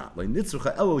thought not. Like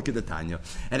nitzrucha elo l'kedatanya,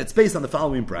 and it's based on the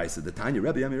following price. The Tanya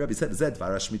Rebbe said zed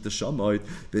vara shmita shamoid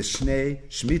b'shnei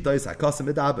shmitos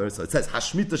hakasim medaber. So it says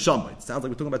hashmita shamoid. It sounds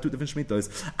like we're talking about two different shmitos.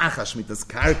 Acha shmitas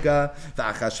karka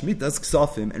v'acha shmitas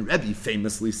ksafim. And Rebbe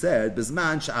famously said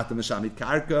bizman she'atem meshamit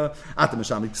karka atem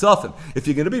meshamit ksafim. If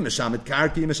you're going to be meshamit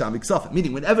karka, meshamit ksafim.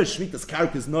 Meaning whenever shmitas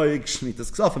karka is noig, shmitas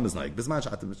ksafim is noig. Bizman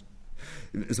she'atem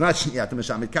but if Shmitas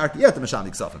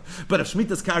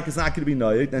Karka is not going to be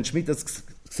noyig, then Shmitas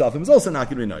Ksafim is also not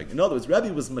going to be noyig. In other words,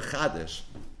 Rebbe was mechadish,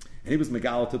 and he was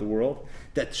megal to the world,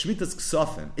 that Shmitas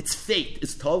Ksafim, its fate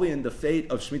is totally in the fate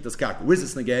of Shmitas Karka. Where's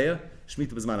this negeya?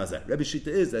 Shmita B'zman Hazeh. Rebbe Shita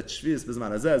is that Shvius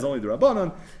B'zman Hazeh is only the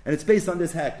Rabbanon, and it's based on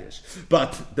this Hakish.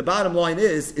 But the bottom line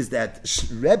is that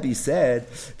Rebbe said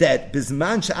that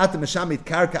B'zman She'atem Meshamit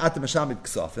Karka Atem Meshamit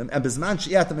Ksafim, and B'zman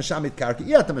She'atem Meshamit Karka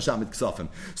Iatem Meshamit Ksafim.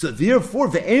 So therefore,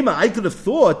 Ve'ema, I could have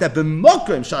thought that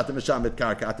B'mokim She'atem Meshamit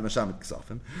Karka Atem Meshamit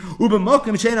Ksafim,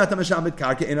 U'B'mokim She'atem Meshamit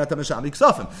Karka Atem Meshamit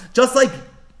Ksafim. Just like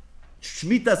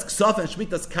Shmitas Ksafim and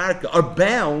Shmitas Karka are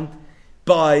bound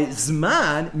by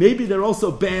Zman, maybe they're also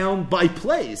bound by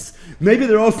place. Maybe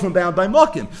they're also bound by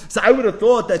Mokim. So I would have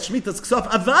thought that Shmitas Ksaf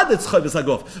Avad it's Chayvas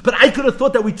Haguf. But I could have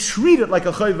thought that we treat it like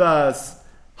a Chayvas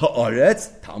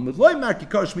Ha'aretz. Talmud Loi Mar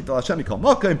Kikar Shmital Hashem Yikal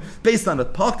Mokim. Based on the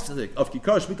toxic of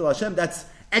Kikar Shmital Hashem, that's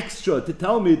extra to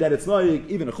tell me that it's not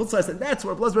even a chutzlais, and that's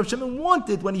what Elazar Reb Shimon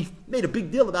wanted when he made a big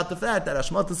deal about the fact that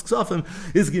Hashmatas Ksafim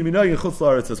is going to be knowing in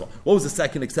chutzlais as well. What was the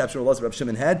second exception Elazar Reb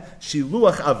Shimon had?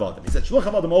 Shiluach Avadim. He said Shiluach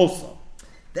Avadim also.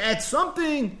 That's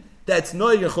something that's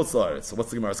knowing in chutzlais. So what's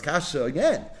the Gemara's kasha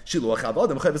again? Shiluach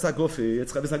Avadim chayvus hagufi.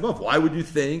 It's chayvus haguf. Why would you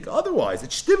think otherwise?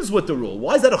 It stems with the rule.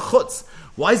 Why is that a chutz?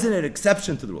 Why isn't it an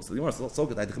exception to the rule? So the Gemara says,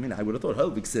 I would have thought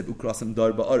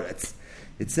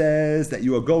it says that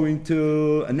you are going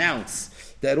to announce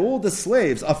that all the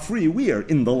slaves are free. We are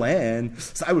in the land.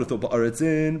 So I would have thought ba'aretz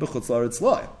in, b'chutz la'aretz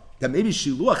loy. That maybe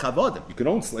shiluach havadim. You can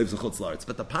own slaves in chutz la'aretz,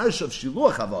 but the parish of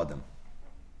shiluach havadim,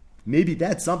 maybe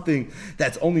that's something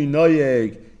that's only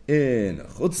noyeg in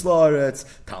chutz la'aretz.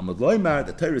 Talmud loymar,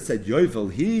 the Torah said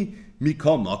yovel he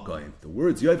mikol makoim. The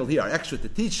words yovel here are extra to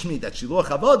teach me that shiluach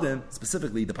havadim,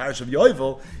 specifically the parish of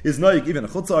yovel, is noyeg even in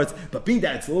chutz la'aretz. But being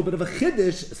that it's a little bit of a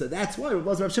chiddush, so that's why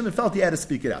Elazar Reb Shimon felt he had to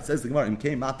speak it out. Says the Gemara,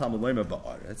 Imkei ma Talmud loymar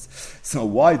ba'aretz. So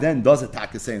why then does it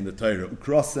taka say in the Torah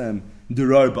ukrosem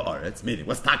Duror ba'aretz, meaning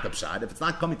what's takab shad? If it's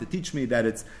not coming to teach me that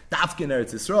it's dafkin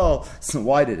Eretz Yisrael, so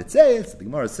why did it say it? So the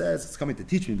Gemara says it's coming to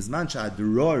teach me bisman shad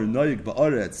duror noyig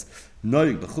ba'aretz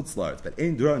noyig b'chutz la'aretz, but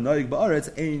ein dror noyig ba'aretz,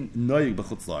 ein noyig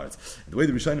b'chutz la'aretz. The way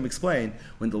the Rishonim explain,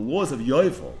 when the laws of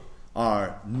Yovel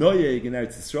are noyeg in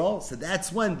Eretz Yisrael, so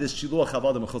that's when this shiluach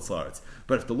havadim b'chutz la'aretz.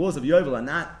 But if the laws of Yovel are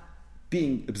not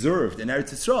being observed in Eretz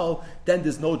Yisrael, then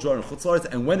there's no dror in chutz la'aretz.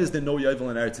 And when is there no Yovel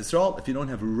in Eretz Yisrael? If you don't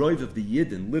have a roiv of the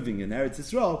Yidden living in Eretz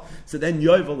Yisrael, so then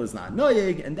Yovel is not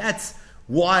noyeg, and that's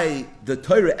why the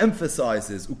Torah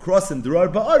emphasizes ukros and dror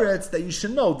ba'aretz, that you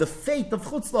should know the fate of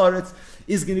chutz la'aretz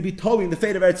is going to be totally in the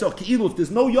fate of Eretz Yisrael. Ki'ilu, if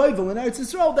there's no Yovel in Eretz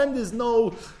Yisrael, then there's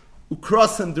no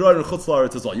ukros and dror and chutz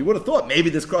la'aretz as well. You would have thought maybe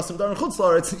there's cross and dror and chutz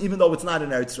la'aretz, even though it's not in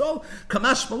Eretz Yisrael.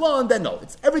 Kamash malon, then no,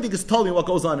 everything is totally what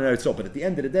goes on in Eretz Yisrael. But at the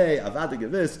end of the day, avada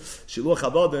gevis shiluach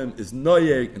havadim is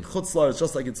noyeg and chutz la'aretz,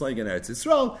 just like it's noyeg in Eretz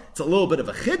Yisrael. It's a little bit of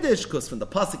a chiddush because from the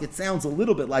pasuk it sounds a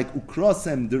little bit like ukros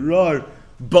and dror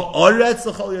ba'aretz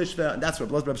l'chol yoshveh, and that's where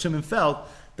Reb Shimon felt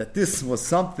that this was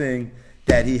something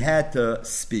that he had to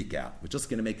speak out. We're just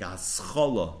going to make a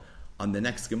haschala on the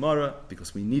next Gemara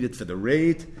because we need it for the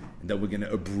raid, and then we're going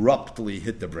to abruptly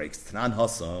hit the brakes. Tanan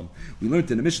Hassam, we learned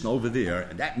in the Mishnah over there,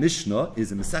 and that Mishnah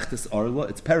is in Mesechtes Arla.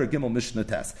 It's Paragimel Mishnah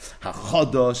Test.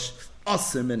 HaChadosh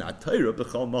Aser min Atayra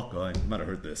b'chol makom. You might have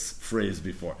heard this phrase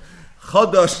before.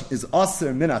 Chadash is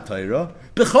Aser min Atayra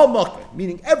b'chol makom,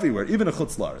 meaning everywhere, even in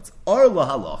Chutz La'aretz. Arla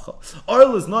halacha.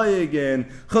 Arla is noyeg in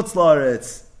Chutz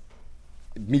La'aretz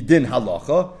midin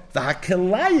halacha.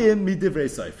 V'hakelayim midivrei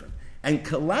seifrim. And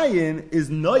Kalayim is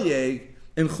noyeg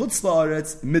in Chutz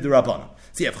La'aretz midrabanan.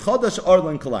 So you have Chadash, Arla,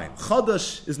 and Kalayim.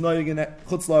 Chadash is noyeg in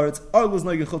Chutz La'aretz, Arla is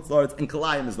noyeg in Chutz La'aretz, and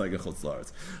Kalayim is noyeg in Chutz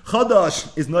La'aretz.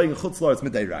 Chadash is noyeg in Chutz La'aretz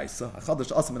midayraisa.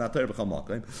 Chadash asam in Atayr b'chal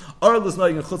makom. Arla is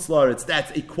noyeg in Chutz La'aretz.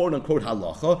 That's a quote unquote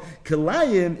halacha.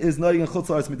 Kalayim is noyeg in Chutz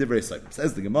La'aretz midivrei seifrim.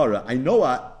 Says the Gemara, I know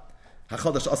what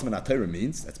Chadash asam in Atayr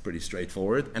means. That's pretty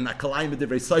straightforward. And Kalayim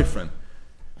midivrei seifrim,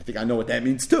 I think I know what that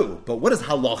means too. But what does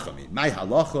halacha mean? My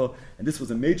halacha, and this was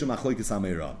a major machlokes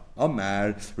Ameirah.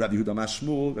 Amar, Rabbi Yehuda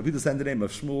Mashmul, Rabbi Yehuda said the name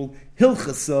of Shmuel,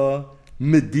 Hilchasa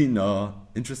Medina.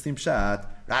 Interesting pshat.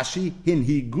 Rashi,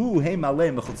 Hinhigu He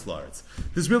Malei Mechutz La'aretz.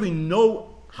 There's really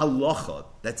no halacha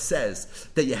that says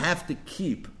that you have to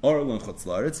keep Arla and Chutz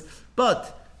La'aretz,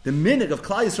 but the minhag of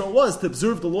Klal Yisrael was to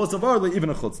observe the laws of Arla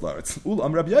even in Chutz La'aretz.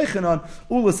 Ulam Rabbi Yochanan,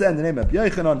 Ula said in the name of Rabbi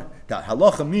Yochanan that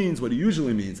halacha means what it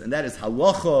usually means, and that is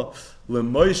halacha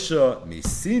l'Moshe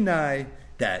miSinai,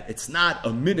 that it's not a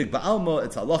minhag ba'alma,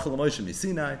 it's halacha l'Moshe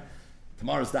miSinai.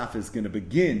 Tomorrow's daf is going to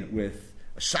begin with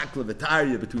a shakla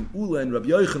v'tarya between Ula and Rabbi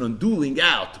Yochanan dueling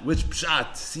out which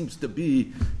pshat seems to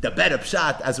be the better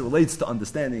pshat as it relates to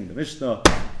understanding the Mishnah,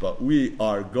 but we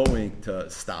are going to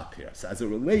stop here. So as it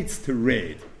relates to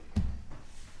raid,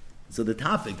 so the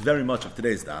topic very much of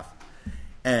today's daf,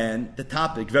 and the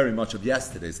topic very much of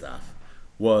yesterday's daf,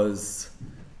 was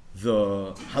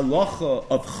the halacha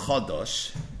of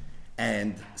Chadash,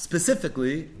 and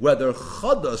specifically whether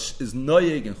Chadash is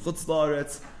noyeg in Chutz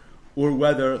La'aretz or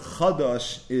whether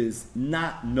Chadash is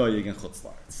not noyeg in Chutz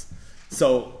La'aretz.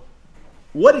 So,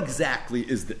 what exactly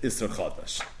is the Isser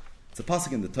Chadash? It's a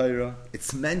pasuk in the Torah.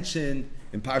 It's mentioned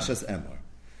in Parshas Emor.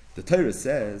 The Torah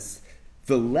says,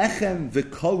 "V'lechem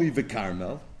v'koli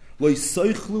v'karmel lo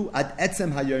yisoichlu ad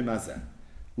etzem hayom hazeh."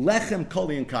 Lechem,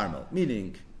 koli, and karmel,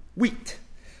 meaning wheat.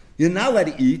 You're not allowed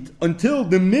to eat until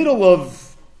the middle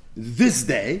of this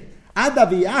day. Ad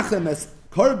aviyachem es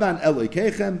korban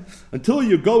elokeichem, until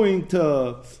you're going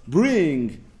to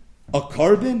bring a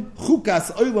korban.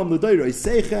 Chukas olam l'doiroi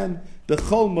seichem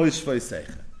b'chol moishvoi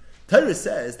seichem. Torah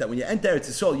says that when you enter Eretz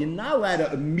Yisrael, you're not allowed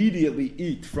to immediately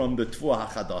eat from the Tfuah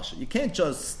HaChadasha. You can't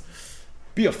just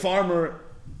be a farmer,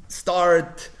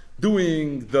 start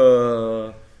doing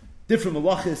the different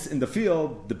malachis in the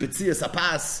field, the B'tzias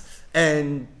Apas,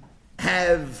 and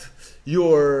have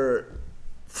your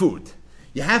food.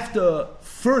 You have to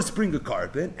first bring a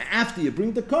carbon. After you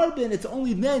bring the carbon, it's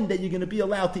only then that you're going to be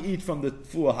allowed to eat from the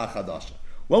Tfuah HaChadasha.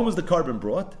 When was the carbon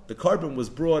brought? The carbon was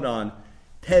brought on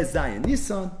Tez Zayin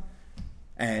Nisan,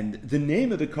 and the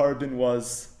name of the carbon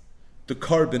was the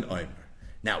carbon omer.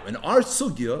 Now, in our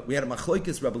sugya, we had a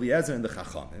machlokes Rabbi Eliezer and the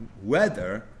Chachamim,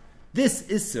 whether this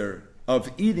isser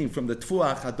of eating from the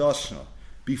Tfuah HaChadasha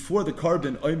before the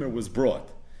carbon omer was brought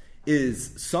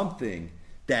is something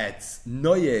that's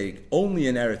noyeg only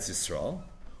in Eretz Yisrael,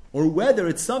 or whether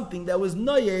it's something that was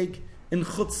noyeg in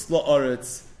Chutz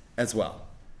La'aretz as well.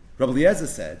 Rabbi Eliezer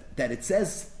said that it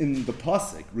says in the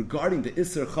pasuk regarding the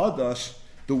Isser Chadash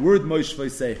the word Moish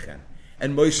V'Seichem,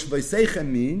 and Moish V'Seichem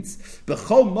means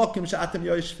B'chol Mokim She'atem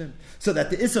Yoshvim, so that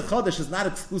the Isser Chadash is not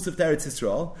exclusive to Eretz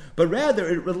Yisrael, but rather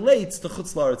it relates to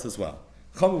Chutz La'aretz as well.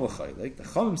 Chachamim l'chaylik. The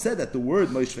Chachamim said that the word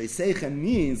Moshvei Seichen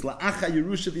means la'acha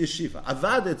Yerusha v'yeshiva.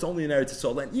 Avada, it's only in Eretz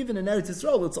Yisrael, and even in Eretz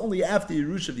Yisrael, it's only after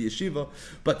Yerusha v'yeshiva.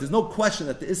 But there's no question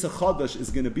that the Issa Chadash is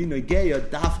going to be Negeya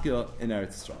Dafka in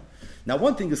Eretz Yisrael. Now,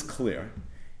 one thing is clear,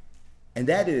 and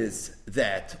that is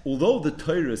that although the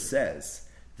Torah says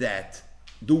that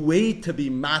the way to be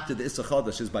mated the Issa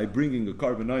Chadash is by bringing a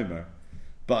carbon omer,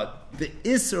 but the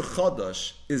Issa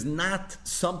Chadash is not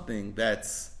something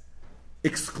that's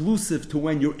exclusive to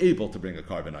when you're able to bring a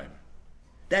carbon omer.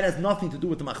 That has nothing to do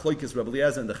with the Machlokes Rebbe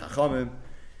Eliezer and the Chachamim.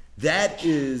 That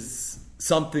is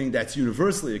something that's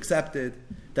universally accepted,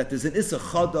 that there's an Issa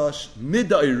Chadash,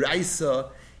 Midai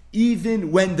Raisa,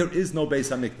 even when there is no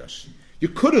Beis HaMikdash. You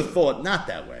could have thought not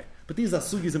that way, but these are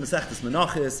sugis and Masechtas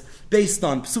Menachos, based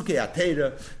on Psukei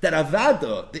HaTeira, that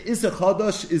Avada, the Issa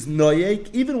Chadash, is noyek,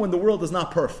 even when the world is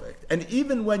not perfect. And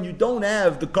even when you don't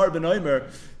have the carbon omer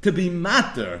to be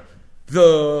matter,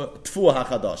 the Tfuah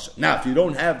HaChadash. Now, if you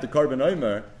don't have the carbon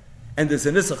omer, and there's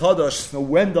an Issa Chadash, so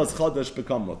when does Chadash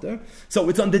become mutter? So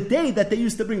it's on the day that they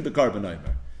used to bring the carbon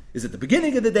omer. Is it the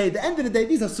beginning of the day, the end of the day?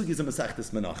 These are sugis and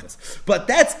Masechtas Menachos. But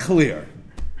that's clear.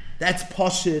 That's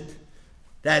Pashit.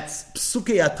 That's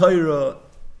Psukei HaTorah,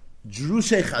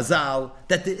 Drushay Chazal,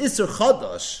 that the Isser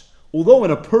Chadash, although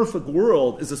in a perfect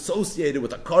world, is associated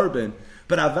with a carbon,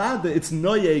 but Avada, it's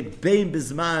Noyeg, Bein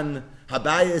Bizman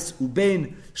Habayis,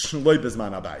 Ubein Shloi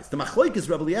Bizman Habayis. The Machlokes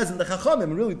Rebbe Eliezer and the Chachamim,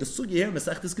 and really the sugi here in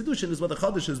Masechtas Kiddushin is whether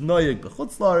Chadash is Noyeg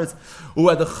b'chutz la'aretz, or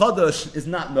whether Chadash is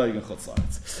not Noyeg in chutz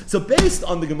la'aretz. So based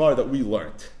on the Gemara that we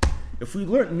learned, if we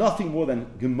learned nothing more than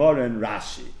Gemara and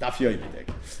Rashi, Daf Yomidik,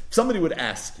 if somebody would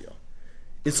ask you,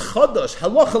 is Chadash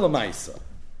halacha l'maisa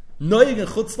noyeg in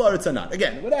chutz la'aretz or not?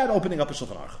 Again, without opening up a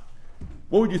Shulchan Aruch,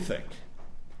 what would you think?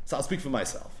 So I'll speak for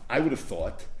myself. I would have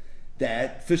thought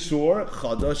that for sure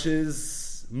Chadash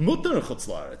is mutter in chutz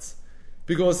la'aretz,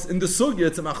 because in the sugya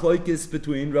it's a machlokes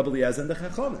between Rebbe Eliezer and the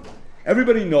Chachamim.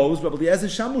 Everybody knows Rebbe Eliezer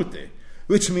is shamute,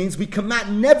 which means we cannot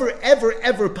never, ever,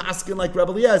 ever paskin like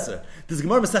Rebbe Eliezer. There's a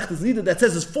Gemara Masechtas Nida that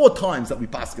says there's 4 times that we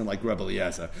paskin like Rebbe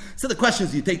Eliezer. So the question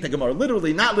is, do you take the Gemara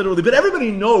literally, not literally, but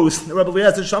everybody knows that Rebbe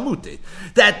Eliezer is shamuti,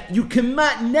 that you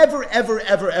cannot never, ever,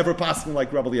 ever, ever paskin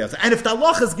like Rebbe Eliezer. And if the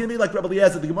halacha is going to be like Rebbe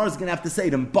Eliezer, the Gemara is going to have to say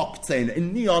it in bokhtzein,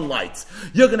 in neon lights.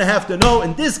 You're going to have to know,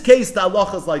 in this case, the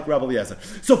halacha is like Rebbe Eliezer.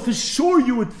 So for sure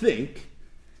you would think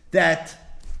that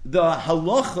the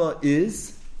halacha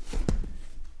is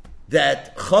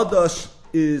that Chadash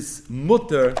is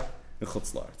mutter in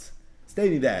chutz la'aretz.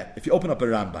 Stating that, if you open up a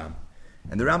Rambam,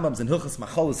 and the Rambam's in Hilchos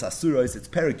Macholos Asuros, it's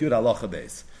Perek Yud Halacha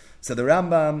Beis. So the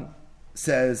Rambam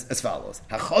says as follows: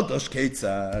 HaChadash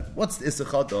Keitzad. What's the Issa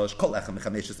Chadash? Kol lechem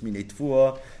mechameshes minei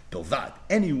tfuah bilvad.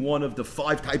 Any one of the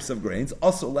 5 types of grains.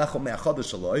 Also lechem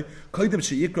me'achadash aloi. Koydem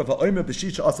sheyikra va'omer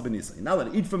b'shisha asa b'Nisan. You're not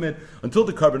allowed to eat from it until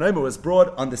the carbon omer was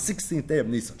brought on the 16th day of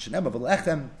Nisan. Shenema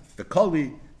v'lechem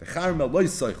v'koli v'charmel loy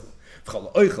soichel. If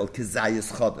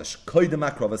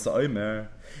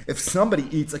somebody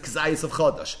eats a kezayis of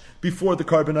chadash before the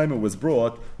carbon omer was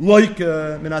brought, like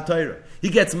minatayra, he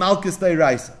gets malchus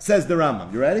deiraisa. Says the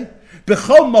Rambam. You ready?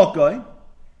 Bechol mokai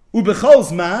ubechol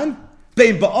zman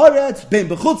bein ba'aretz bein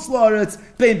b'chutz la'aretz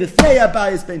bein b'fnei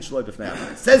habayis bein shloi b'fnei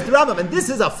habayis. Says the Rambam, and this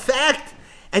is a fact,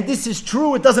 and this is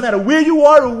true. It doesn't matter where you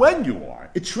are or when you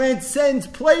are. It transcends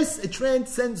place. It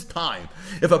transcends time.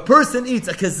 If a person eats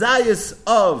a kezayis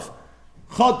of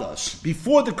Chadash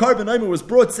before the carbon omer was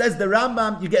brought, says the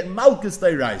Rambam, you get malchus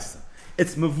deiraisa.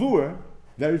 It's mavur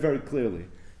very, very clearly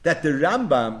that the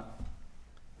Rambam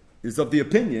is of the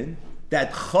opinion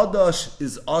that Chadash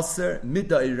is aser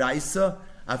midairaisa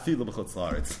afilu b'chutz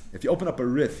la'aretz. If you open up a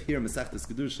Rif here in Masechtas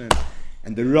Kiddushin,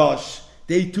 and the Rosh,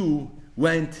 they too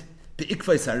went to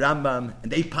Ikvais HaRambam,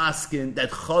 and they paskin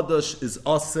that Chadash is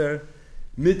aser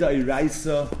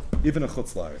midairaisa even a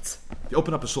chutz la'aretz. If you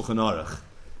open up a Shulchan Aruch,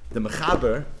 the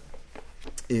Mechaber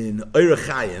in Eire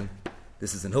Chaim,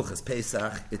 this is in Hilchos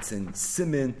Pesach, it's in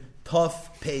Simin Tov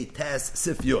Pei Tes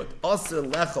Sif Yud. Aser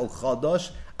lechol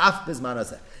chadash af bezman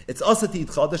hazeh. It's also to eat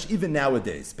chadash even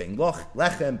nowadays. Ben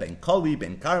lechem, ben koli,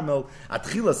 ben karmel,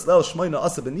 atchilas leil shmoina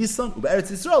asa b'nisan,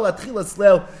 u'be'eretz Yisrael atchilas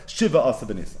leil shiva asa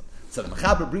b'nisan. So the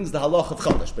Mechaber brings the halach of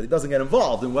chadash, but he doesn't get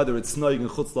involved in whether it's noig in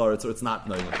chutz la'aretz or it's not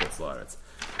noig in chutz la'aretz.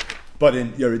 But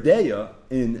in Yeridea,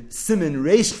 in Simin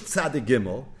Reish Tzadik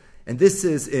Gimel, and this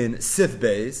is in Sif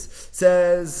Beis,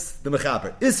 says the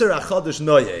Mechaber, Isser HaChadash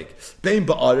Noyeg, Bein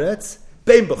Ba'aretz,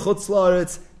 Bein B'chutz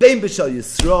La'aretz, Bein B'Shel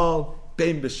Yisrael,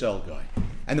 Bein B'Shel Goy.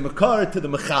 And the Makar to the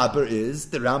Mechaber is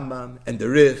the Rambam, and the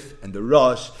Rif, and the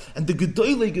Rosh, and the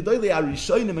Gedoyle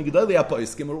Arishonim, and Gedoyle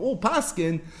HaPoiskim are all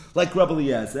paskin, like Rabbi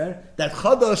Eliezer, that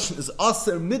Chadash is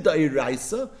Aser Midai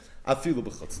Raisa, Afilu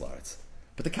B'chutz La'aretz.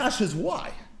 But the kasha is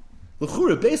why?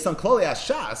 L'chura, based on Klali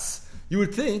Ashas, you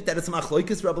would think that it's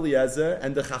Machlokes Rabbi Eliezer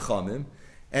and the Chachamim,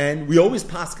 and we always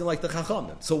paskin like the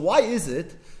Chachamim. So why is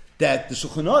it that the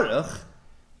Shulchan Aruch,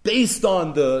 based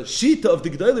on the Shita of the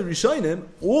Gedolei Rishonim,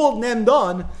 all named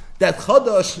on that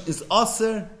Chadash is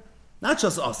Aser, not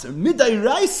just Aser,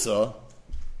 Midairaisa,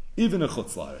 even in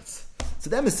Chutz La'aretz. So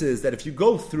the emes is that if you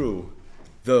go through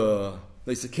the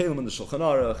Leisakalim and the Shulchan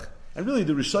Aruch, and really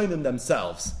the Rishonim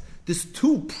themselves, there's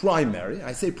two primary,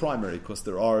 I say primary because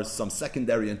there are some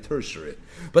secondary and tertiary,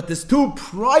 but there's two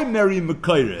primary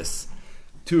Mekayres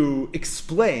to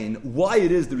explain why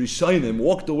it is the Rishonim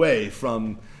walked away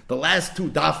from the last two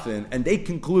dafin, and they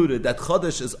concluded that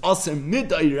Chodesh is Aser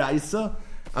Midairaisa,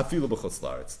 Afilu B'chutz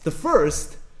La'aretz. The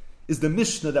first is the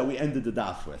Mishnah that we ended the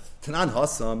daf with. Tanan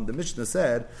Hassam, the Mishnah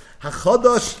said,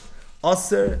 HaChodesh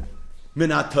Aser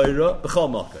Min HaTorah B'chol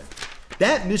Makom.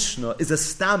 That Mishnah is a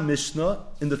Stam Mishnah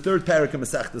in the third parak of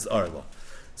Masechtas Arla.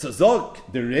 So Zog,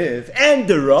 the Riv, and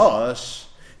the Rosh,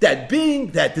 that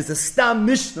being that there's a Stam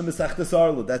Mishnah Masechtas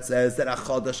Arla that says that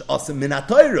HaChodesh Aser Min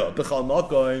HaTorah B'chol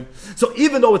Makom. So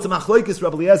even though it's a Machlokes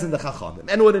Rabbi Eliezer and the Chachamim,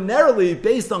 and ordinarily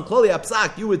based on Klali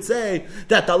Apsak, you would say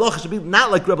that the halacha should be not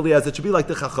like Rabbi Eliezer, it should be like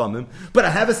the Chachamim. But I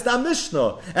have a Stam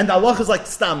Mishnah, and the halacha is like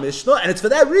Stam Mishnah, and it's for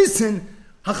that reason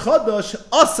HaChodesh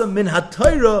Aser Min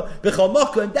HaTorah B'chol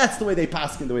Makom, and that's the way they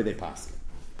paskin, the way they paskin.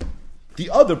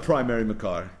 The other primary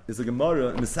makar is the Gemara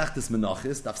in Mesechtes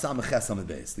Menachos, Daf Samech Ches Amud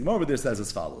Beis. The Gemara over there says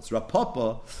as follows: Rav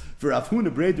Papa for Rav Huna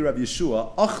Breder Rav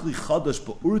Yeshua Achli Chodesh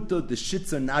Be'urta De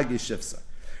Shitzer Nagi Shifsa.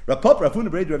 Rav Papa, Rav Huna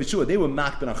Breder Rav Yeshua, they were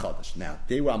makben on Chodesh. Now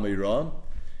they were Amirah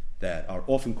that are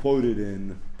often quoted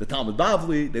in the Talmud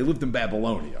Bavli. They lived in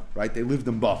Babylonia, right? They lived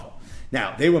in Bavel.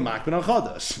 Now, they were makben on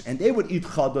Chodesh, and they would eat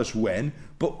Chodesh when?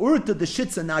 But urta the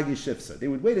shitza nagi shifsa. They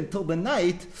would wait until the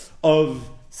night of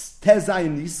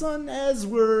Tezayin Nisan, as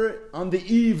we're on the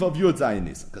eve of Yud Zayin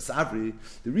Nisan. Because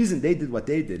the reason they did what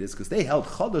they did is because they held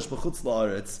Chodesh b'chutz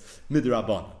la'aretz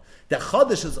midrabanan. That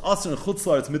Chodesh is aser in chutz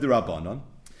la'aretz midrabanan,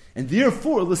 and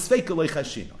therefore l'sfeika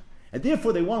leichashina. And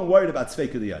therefore they weren't worried about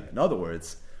sfeika l'yadin. In other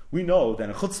words, we know that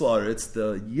in Chutz La'aretz,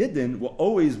 the Yidden were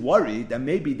always worried that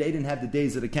maybe they didn't have the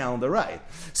days of the calendar right.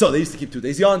 So they used to keep 2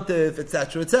 days Yontif,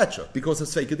 etc., because of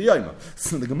Tzveika D'Yoma.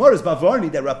 So the Gemara is Bavarni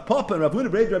that Rav Papa and Rav Huna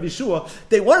Breder Rav Yeshua,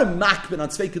 they weren't makben on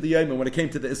Tzveika D'Yoma when it came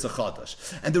to the Issa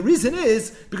Chadash. And the reason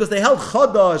is because they held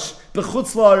Chadash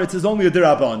b'Chutz La'aretz is only a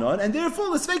D'Rabbanan, and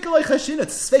therefore the Tzveika L'Chashin,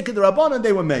 it's Tzveika D'Rabbanan,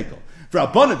 they were Mekel. For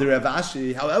Rabbanan, the Rav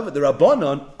Ashi, however, the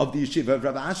Rabbanan of the yeshiva of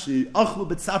Rav Ashi, Achlu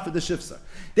b'tzafra the Shifsa.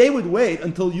 They would wait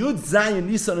until Yud Zayin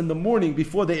Nisan in the morning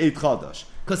before they ate Chadash.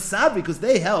 Because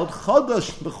they held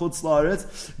Chadash b'chutz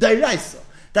la'aretz Dairaisa.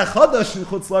 That Chadash in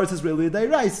chutz la'aretz is really a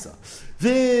Dairaisa.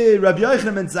 The Rabbi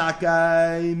Yochanan and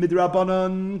Zakkai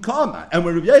midrabanan kama. And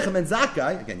when Rabbi Yochanan and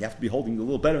Zakkai, again, you have to be holding a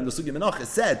little better in the Sugya Menachos,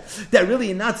 said that really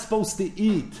you're not supposed to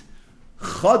eat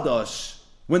Chadash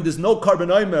when there's no carbon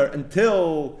omer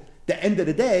until the end of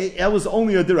the day, it was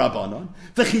only a derabanan.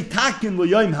 V'chitakin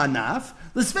l'yoyim hanaf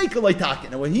l'sveika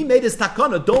loytakin. And when he made his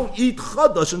takana, don't eat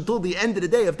chadash until the end of the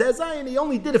day of Tezayin. He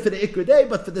only did it for the ikra day,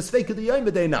 but for the sveika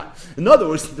l'yoyim day not. In other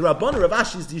words, the Rabbanan Rav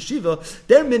Ashi's yeshiva,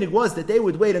 their minig was that they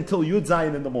would wait until Yud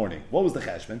Zayin in the morning. What was the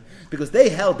cheshbon? Because they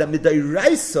held that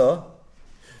midairaisa,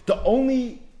 the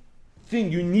only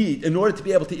thing you need in order to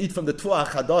be able to eat from the tuah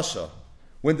chadasha,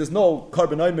 when there's no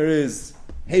carbon omer, is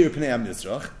Heir Pnei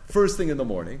HaMizrach, first thing in the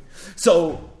morning.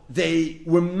 So they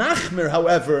were machmer,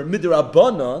 however,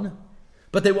 midrabanan,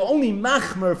 but they were only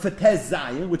machmer for Tez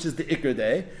Zayin, which is the Iker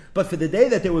day, but for the day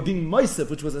that they were being Moisef,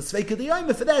 which was a Sveika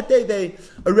D'Yayim, for that day they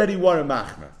already were a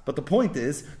machmer. But the point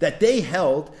is that they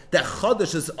held that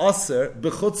Chodesh is Aser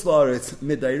b'chutz la'aretz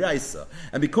midairaisa.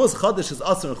 And because Chodesh is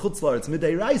Aser and chutz la'aretz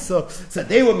midairaisa, so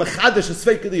they were Mechadesh as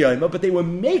Sveika D'Yayim, but they were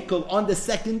Mekel on the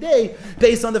second day,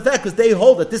 based on the fact, because they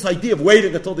hold that this idea of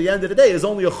waiting until the end of the day is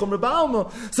only a Chumrah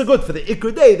Ba'alma. So good, for the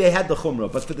Iker day they had the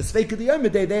Chumrah, but for the Sveika D'Yayim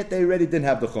day they already didn't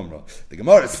have the Chumrah. The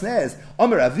Gemara says,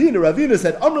 Amar Ravina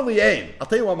said, Amar Li'aim. I'll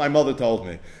tell you what my mother told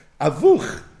me.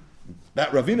 Avuch,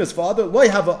 that Ravina's father, loy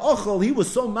have a ochel, he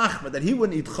was so machmer that he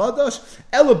wouldn't eat chadash,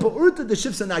 ela be'urta the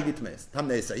shifsa nagit mes.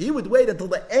 Tamnesa. He would wait until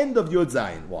the end of Yud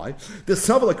Zayin. Why? The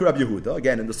Sava like Rabbi Yehuda,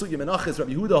 again, in the Sugya Menachos,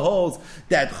 Rabbi Yehuda holds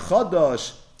that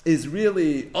chadash is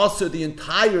really also the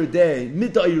entire day,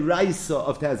 midai raisa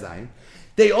of Tezayin.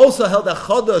 They also held that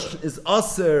Chodesh is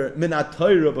Aser min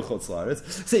HaTorah b'chutz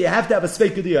la'aretz. So you have to have a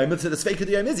Sveika D'Yayim. So the Sveika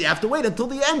D'Yayim is you have to wait until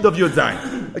the end of Yud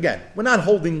Zayin. Again, we're not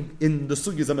holding in the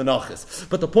Sugyas of Menachos.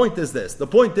 But the point is this. The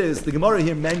point is, the Gemara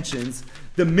here mentions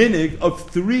the minig of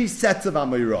 3 sets of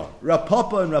Amirah. Rav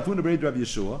Papa and Rav Huna Breder Rav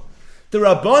Yeshua, the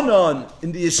Rabbanan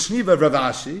in the Yeshiva of Rav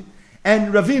Ashi,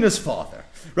 and Ravina's father.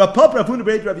 Rav Papa, Rav Huna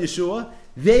Bered, Rav Yeshua,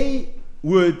 they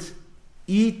would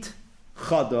eat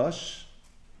Chadash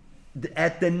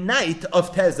at the night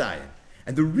of Tezayin.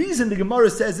 And the reason the Gemara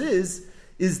says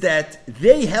is that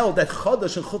they held that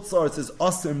Chadash and Chutz La'aretz is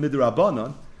Aser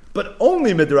Midrabanan, but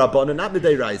only Midrabanan, not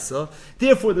Midairaisa.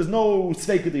 Therefore, there's no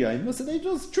Sveika D'Yayim, so they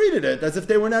just treated it as if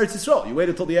they were in Eretz Yisrael. You wait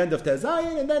until the end of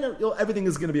Tezayin, and then everything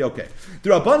is going to be okay. The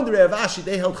Rabbanan, the Rav Ashi,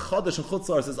 they held Chadash and Chutz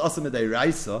La'aretz as Aser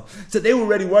Midairaisa, so they were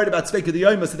already worried about Sveika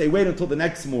D'Yayim, so they wait until the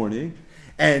next morning.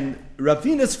 And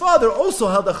Ravina's father also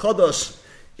held a Chadash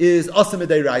is Asa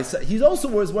Midei. He also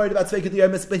was worried about Sveika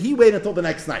D'Yomis, but he waited until the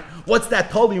next night. What's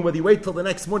that Talian? Whether you wait till the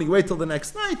next morning, you wait till the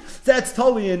next night? That's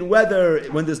Talian whether,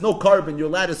 when there's no carbon, you're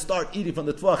allowed to start eating from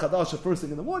the Tvach Hadasha first thing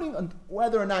in the morning, and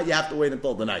whether or not you have to wait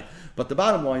until the night. But the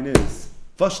bottom line is,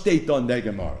 Vashteiton de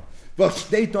Gemara.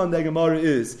 Vashteiton de Gemara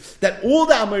is that all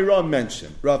the Amiram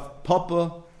mentioned, Rav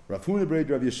Papa, Rav Huna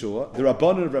Bered, Rav Yeshua, the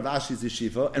Rabbanan of Rav Ashi's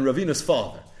Yeshiva, and Ravina's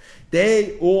father,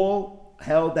 they all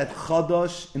held that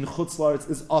Chadash in Chutz La'aretz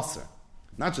is Aser.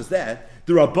 Not just that,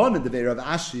 the Rabbanan, the Rav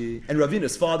Ashi, and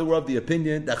Ravina's father were of the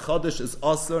opinion that Chadash is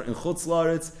Aser in Chutz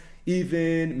La'aretz,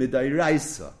 even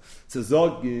Midairaisa. So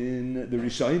Zogin, the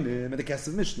Rishonim, and the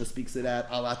Kesef Mishnah speaks of that,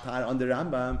 Al-Atar, under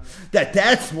Rambam,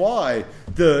 that's why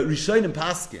the Rishonim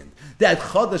paskin, that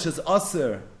Chadash is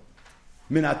Aser,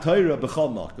 Min HaTorah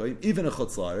b'chol makom, even in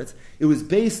Chutz La'aretz, it was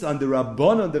based on the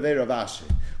Rabbanan Devei Rav Ashi.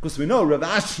 Because we know Rav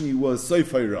Ashi was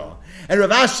Sofer Ra, and Rav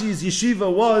Ashi's yeshiva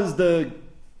was the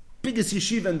biggest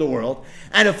yeshiva in the world.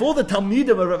 And if all the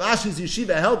Talmidim of Rav Ashi's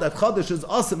yeshiva held that Chadash is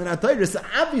awesome in HaTorah, so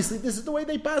obviously this is the way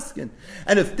they paskin.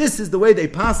 And if this is the way they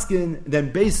paskin,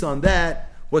 then based on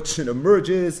that, what should emerge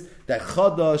is that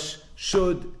Chadash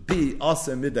should be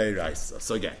awesome midday raisa.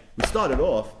 So again, we started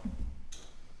off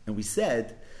and we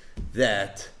said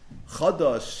that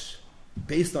Chadash,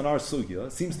 based on our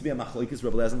sugya, seems to be a machlokes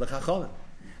Rebbe Eliezer and the Chachamim.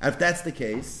 And if that's the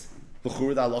case, the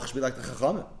Chura the halach should be like the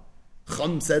Chachamim.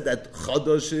 Chachamim said that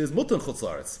Chadash is mutan Chutz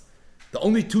La'aretz. The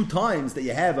only two times that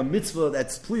you have a mitzvah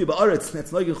that's tluya ba'aretz,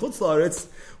 that's like in Chutz La'aretz,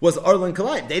 was Arlan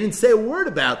Kalayim. They didn't say a word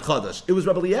about Chadash. It was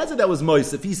Rebbe Eliezer that was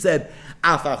Moisef. He said,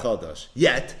 Afa Chadash.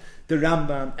 Yet, the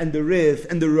Rambam and the Rif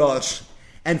and the Rosh,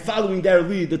 and following their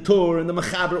lead, the Torah and the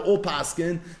Mechaber, all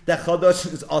paskin, that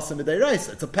Chadash is awesome midday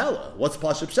raisa. It's a pella. What's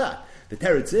Pashup Pshat? The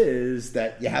teretz is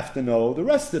that you have to know the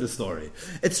rest of the story.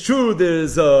 It's true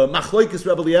there's Machlokes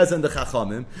Rebbe Eliezer and the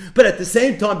Chachamim, but at the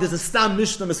same time there's a Stam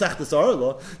Mishnah Masechtas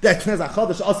Arla that says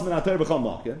Chadash awesome in HaTorah b'chol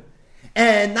makom.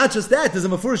 And not just that, there's a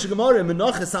Mefurish Gemara in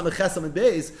Menachos Samech Chesam and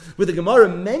Beis where the Gemara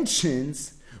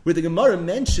mentions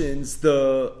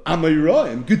the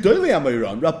Amoraim, Gedolei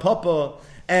Amoraim, Rav Papa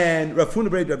and Rav Huna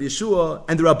Bered, Rav Yeshua,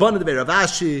 and the Rabbanan Devei Rav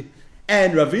Ashi,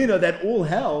 and Ravina that all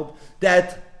held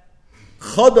that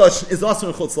Chadash is also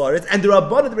in Chutz La'aretz, and the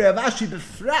Rabbanan Devei Rav Ashi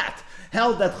befrat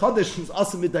held that Chadash is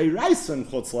also midairaisa in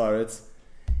Chutz La'aretz,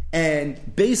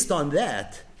 and based on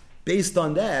that,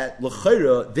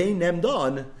 l'chayra they named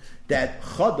on that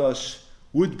Chadash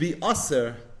would be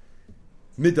aser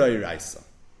midairaisa.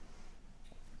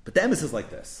 But the emes is like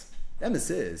this. The emes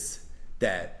is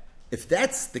that if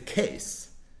that's the case,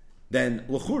 then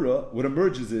l'chura, what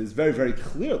emerges is very, very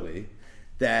clearly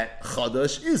that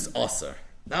Chadash is aser.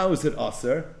 Now is it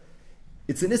aser?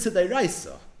 It's an issa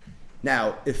d'oraisa.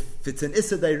 Now, if it's an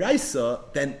issa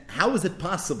d'oraisa, then how is it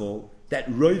possible that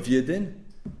Rov Yidin,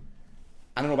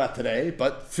 I don't know about today,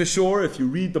 but for sure, if you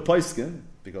read the Poskim,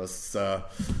 because I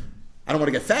don't want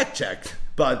to get fact-checked,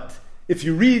 but if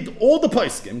you read all the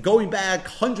Poskim, going back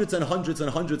hundreds and hundreds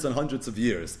and hundreds and hundreds of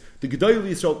years, the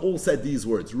Gedolei Yisrael all said these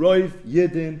words, Rov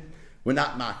Yidin, we're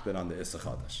not makbid on the issa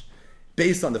Chadash,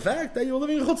 based on the fact that you're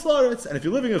living in Chutz La'aretz. And if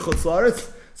you're living in Chutz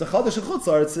La'aretz, so Chadash in Chutz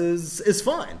La'aretz is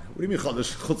fine. What do you mean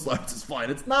Chadash in Chutz La'aretz is fine?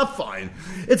 It's not fine.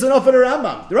 It's enough for the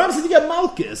Rambam. The Rambam says you get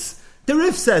Malchus. The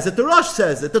Rif says it, the Rosh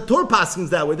says it, the Torah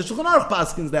paskins that way, the Shulchan Aruch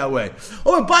paskins that way.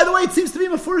 Oh, and by the way, it seems to be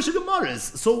Mefurish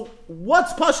Gemaras. So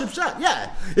what's Pashup Pshat?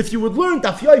 Yeah, if you would learn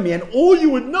Daf Yomi and all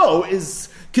you would know is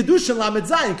Kiddushin Lamed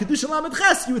Zayin, Kiddushin Lamed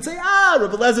Ches, you would say,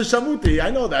 Rebbe Eliezer Shamuti. I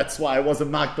know that's why I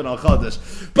wasn't makbid on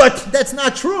Chadash. But that's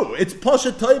not true. It's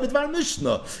Pasha Toy B'dvar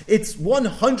Mishnah. It's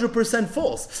 100%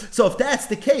 false. So if that's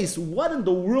the case, what in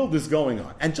the world is going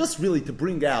on? And just really to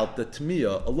bring out the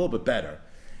Tmiyah a little bit better,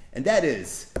 and that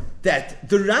is that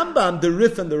the Rambam, the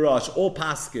Rif, and the Rosh all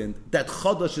paskin that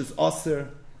Chadash is aser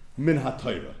min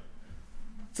HaTorah.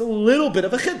 It's a little bit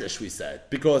of a chiddush, we said,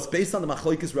 because based on the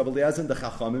machlokes Rebbe Eliezer and the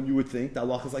Chachamim, you would think that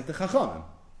Allah is like the Chachamim,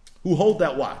 who hold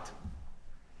that what?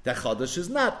 That Chadash is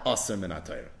not aser min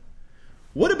HaTorah.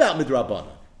 What about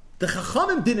midrabanan? The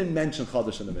Chachamim didn't mention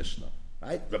Chadash in the Mishnah,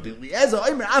 right? Rebbe Eliezer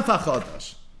Omer Afa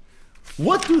Chadash.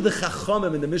 What do the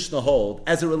Chachamim in the Mishnah hold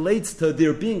as it relates to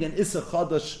there being an Issa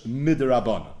Chadash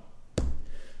Midrabanan?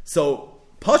 So,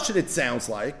 Pashut, it sounds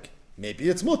like maybe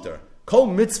it's mutter. Kol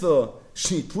mitzvah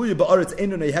shnitluya ba'aretz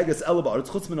einu neheges ela ba'aretz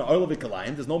chutz min ha'arla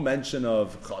v'kalayim. There's no mention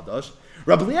of Chadash.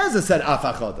 Rabbi Eliezer said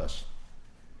Afa Chadash.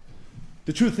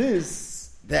 The truth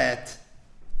is that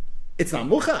it's not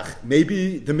muchach.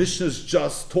 Maybe the Mishnah is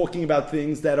just talking about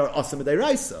things that are asam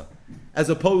d'oraisa, as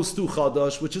opposed to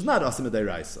Chadash, which is not asam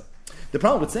d'oraisa. The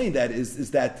problem with saying that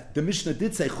is that the Mishnah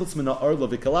did say chutz min ha'arla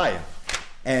v'kalayim.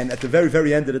 And at the very,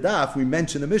 very end of the daf, we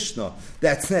mention the Mishnah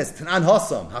that says, Tanan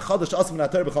Hasam, HaChadash Asam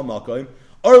V'Natar B'chal Makoim,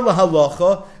 Orla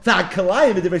Halacha,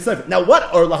 V'Hakalayim V'Divrei Seifrim. Now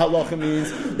what Orla Halacha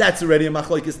means, that's already a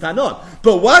Machlokes Tanon.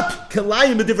 But what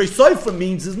Kalayim V'Divrei Seifrim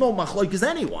means is no Machlokes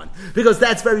anyone. Because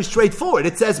that's very straightforward.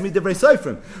 It says V'Divrei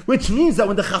Seifrim. Which means that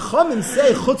when the Chachamim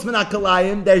say Chutz Min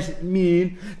HaKalayim, they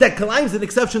mean that Kalayim is an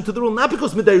exception to the rule, not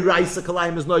because Midei Raisa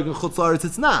Kalayim is Noig in Chutz La'aretz,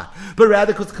 it's not. But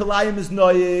rather because Kalayim is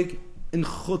Noig in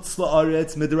Chutz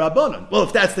La'aretz Midrabanan. Well,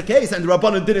 if that's the case, and the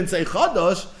Rabbanan didn't say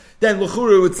Chadash, then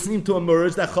L'churu would seem to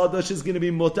emerge that Chadash is going to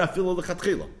be Mutar Filo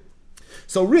L'Chatchila.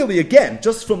 So really, again,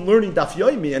 just from learning Daf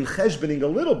Yomi and Cheshbening a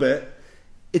little bit,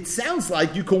 it sounds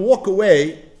like you can walk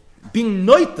away being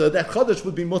noita that Chadash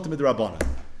would be Mutar Midrabanan.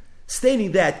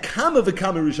 Stating that Kama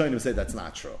V'Kama Rishonim say that's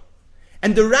not true.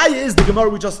 And the raya is the Gemara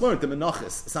we just learned, the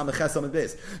Menachos, Samechas Samad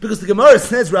Beis. Because the Gemara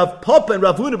says Rav Papa and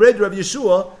Rav Huna B'Rei Rav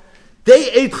Yeshua,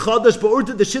 they ate Chadash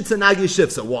ba'urta the Shitza Nagi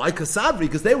Shifsa. Why? Kasavri,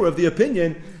 because they were of the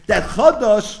opinion that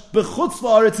Chadash b'chutz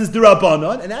la'aretz is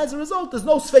D'Rabbanan, and as a result, there's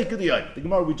no Sveik of the Yom. The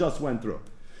Gemara we just went through.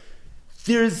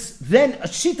 There's then a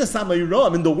Shita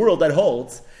Samayram in the world that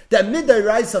holds that Midday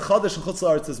Raisa Chadash and chutz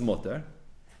la'aretz is mutter.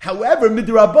 However,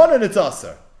 Midrabbanan it's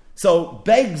aser. So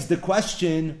begs the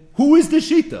question: who is the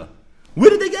Shita? Where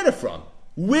did they get it from?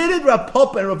 Where did Rav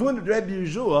Papa and Rav Huna Rebbe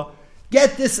Yeshua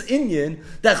get this Inyan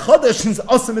that Chadash is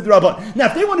Asam Midrabban? Now,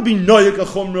 if they want to be Noyek a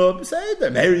Chumrah, say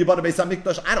them, Hey, you bought a Beis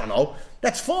HaMikdash, I don't know.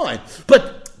 That's fine.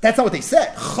 But that's not what they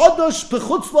said. Chadash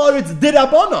b'chutz la'aretz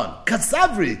dirabanan.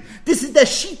 Kasavri. This is their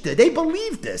shita. They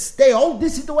believe this. They hold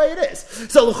this is the way it is.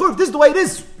 So, if this is the way it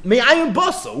is, me'ayin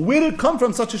basa. Where did it come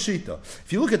from such a shita?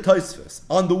 If you look at Tosfos,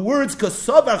 on the words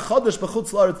Kasavar Chadash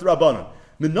b'chutz la'aretz dirabanan,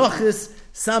 Menachos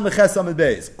Sameches Amid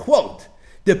Beis. Quote,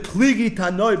 the pligi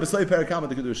tanoi b'soi parakam of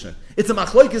the Kiddushin. It's a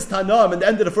machlokes tanoim in the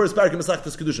end of the first parak in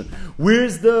Masechtas Kiddushin.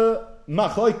 Where's the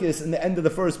machlokes in the end of the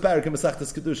first parak in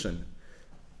Masechtas Kiddushin?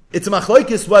 It's a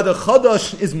machlokes whether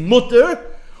Chadash is mutter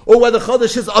or whether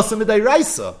Chadash is asam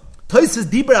midayraisa. Tosfos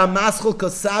diber amaschol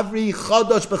kasavri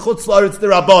Chadash b'chutz la'aretz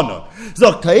derabana.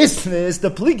 Zok Tosfos the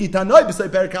pligi tanoi b'soi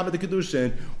parakam of the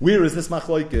Kiddushin. Where is this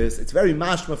machlokes? It's very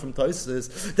mashma from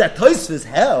Tosfos that Tosfos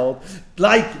held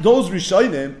like those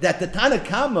Rishonim that the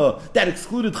Tanakama that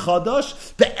excluded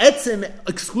Chadash, be'etzim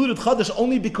excluded Chadash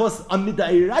only because on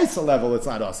midayraisa level it's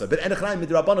not asam, but enechrayim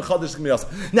midrabana Chadash can be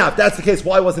asam. Now, if that's the case,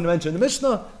 why wasn't it mentioned in the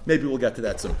Mishnah? Maybe we'll get to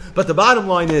that soon. But the bottom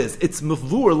line is it's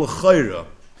mavur l'chayra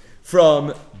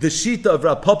from the Shita of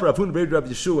Rav Papa, Rav Huna B'Rei Rav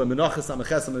Yeshua, Menachos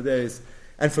Sameches Amadeis,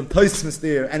 and from Tosfos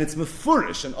there, and it's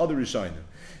Mefurish and other Rishonim,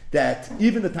 that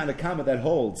even the Tanakama that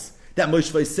holds that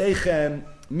Moshe Seichem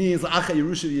means L'Acha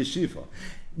Yerusha Yeshiva,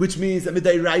 which means that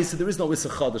Midei Raisa there is no Issa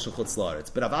Chadash in Chutz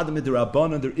La'aretz, but Avada Midei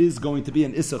Rabbanan there is going to be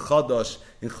an Issa Chadash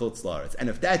in Chutz La'aretz. And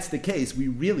if that's the case, we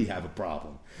really have a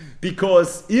problem.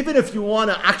 Because even if you want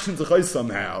to action Zechai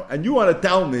somehow, and you want to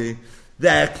tell me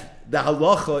that the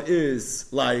halacha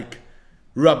is like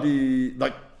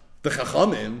the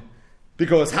Chachamim,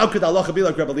 because how could the halacha be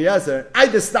like Rabbi Eliezer? I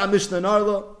just stop Mishnah and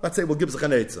Arla, let's say we'll give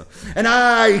Zachanetza. And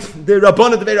the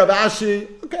Rabbana the Rav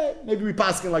Ashi, okay, maybe we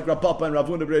pass in like Rav Papa and Rav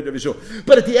Huna B'Rei Rav Yeshua.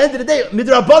 But at the end of the day,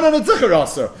 Midrabbanan and Zechar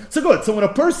Aser. So good. So when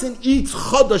a person eats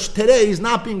Chodesh today, he's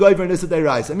not being over in Issa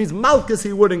Deiraisa. It means Malchus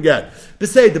he wouldn't get.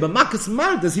 Beseda, but Malchus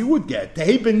Mardas he would get.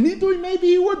 Tehei ben Nidui maybe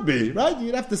he would be, right?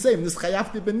 You'd have to say him, this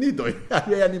Chayafti ben Nidui.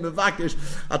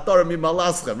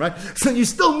 Right? So you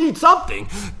still need something.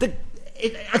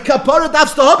 A kapara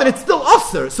dafs to have, and it's still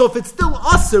aser. So if it's still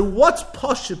aser, what's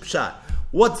pashut pshat?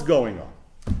 What's going on?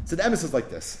 So the emes is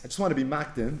like this. I just want to be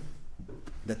makdim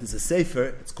that there's a sefer.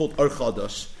 It's called Or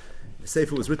Chadash. The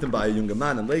sefer was written by a younger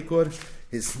man in Lakewood.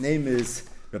 His name is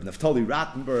Reb Naftali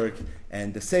Rattenberg,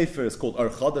 and the sefer is called Or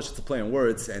Chadash. It's a play on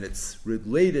words, and it's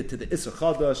related to the Isser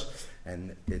Chadash,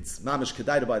 and it's mamish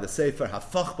kedaita by the sefer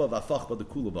Hafachba v'Hafachba the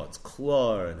Kulaba. It's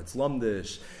klar and it's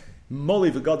lumdish.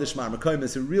 Moli v'gadish marmakoyim,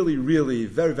 it really, really,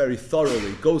 very, very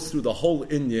thoroughly goes through the whole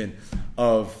Inyan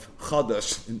of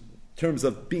Chadash in terms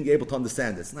of being able to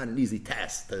understand it. It's not an easy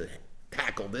task to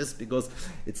tackle this because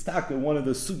it's tackling one of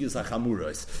the sugyas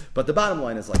hachamuros. But the bottom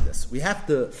line is like this. We have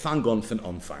to fang on von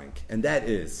Anfang, and that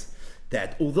is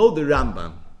that although the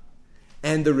Rambam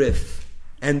and the Rif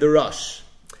and the Rosh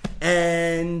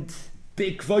and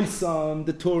Big Voisam,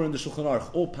 the Torah and the Shulchan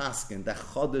Aruch all paskin that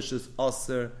Chodesh is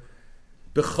aser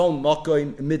b'chol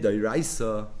makom midai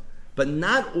raisa, but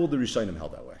not all the Rishonim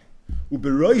held that way.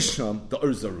 Uberoisham the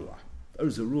Urzarua.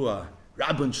 Urzarua,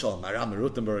 Rabban Shalom, Rabban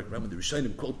Rothenberg, Rabban the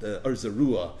Rishonim quote the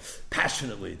Urzarua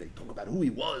passionately. They talk about who he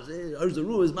was.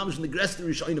 Urzarua is mamish in the greatest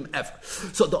Rishonim ever.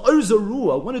 So the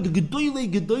Urzarua, one of the Gedolei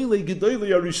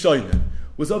Rishonim,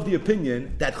 was of the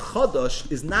opinion that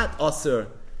Chodesh is not aser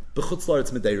b'chutz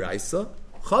la'aretz midei raisa.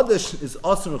 Chodesh is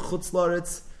aser b'chutz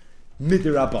la'aretz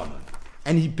midei rabbanon.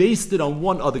 And he based it on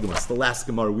one other Gemara. It's the last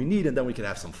Gemara we need, and then we can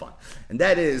have some fun. And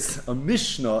that is a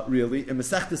Mishnah, really, in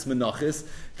Masechtas Menachos,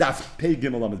 Daf Pei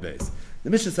Gimel Amud Beis.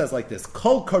 The Mishnah says like this: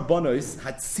 Kol karbonos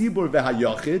hatzibur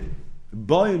v'hayachid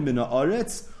ba'in min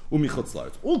haaretz u'michutz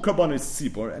la'aretz. All karbonos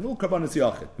tzibur and all karbonos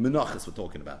yachid. Menachos we're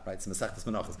talking about, right? It's Masechtas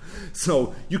Menachos.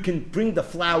 So you can bring the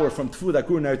flour from tfu that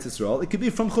grew in Eretz Yisrael. It could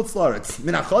be from chutz la'aretz,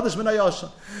 min hachodesh, min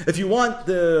hayashan. If you want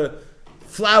the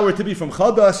flour to be from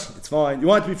Chadash, it's fine. You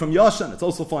want it to be from Yashan, it's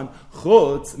also fine.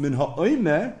 Chutz min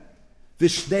ha'omer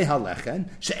v'shnei ha'lechen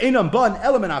she'enam ban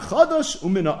ela min ha'chadash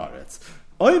u'min ha'aretz.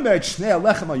 Omer shnei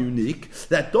ha'lechem are unique,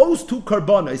 that those two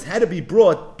karbanos had to be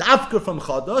brought dafka from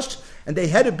Chadash, and they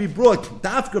had to be brought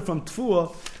dafka from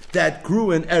Tfuah that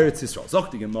grew in Eretz Yisrael.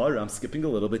 Zok the Gemara, I'm skipping a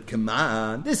little bit. Come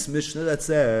on, this Mishnah that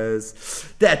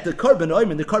says that the carbon oim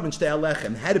and the carbon shtei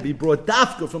alechem had to be brought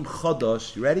dafka from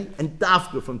Chodosh, you ready? And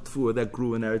dafka from Tfuah that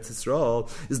grew in Eretz Yisrael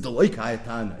is the loikai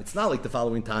Tanya. It's not like the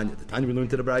following Tanya. The Tanya we learned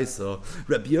to the Brayso.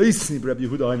 Rabbi Yossi, Rabbi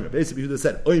Yehuda Oimer. Basically, Yehuda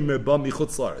said, Oimer ba mi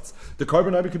chutz la'aretz. The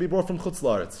carbon oim could be brought from chutz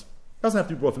la'aretz. Doesn't have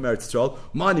to be brought from Eretz Yisrael.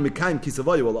 Mani mekayim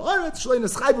kisavayu ala aretz shlein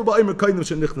eschaybu ba'omer kainim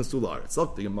shenichnas tu la'aretz.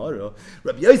 Look, the Gemara,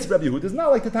 Rabbi Yosef, Rabbi Yehuda is not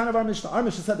like the Tana of our Mishnah. Our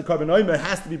Mishnah said the carbon oimer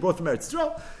has to be brought from Eretz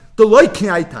Yisrael. The loy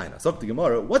kinai Tana. Look, the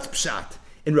Gemara, what's pshat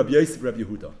in Rabbi Yosef, Rabbi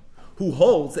Yehuda, who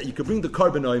holds that you can bring the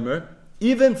carbon oimer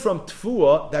even from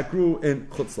tfuah that grew in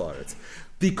chutz la'aretz?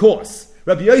 Because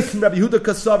Rabbi Yosef and Rabbi Yehuda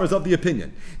Kasav is of the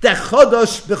opinion that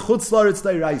chadash b'chutz la'aretz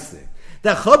dayraisa.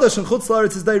 That chadash and chutz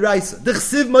la'aretz is dayraisa. The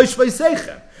chsiv moish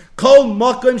v'seichem. Kol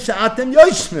makom sha'atem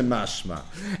yoshmim mashma.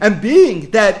 And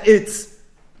being that it's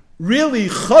really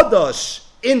chadash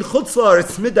in chutz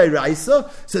la'aretz midai raisa,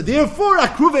 so therefore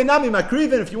akruve nami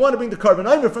makriven. If you want to bring the carbon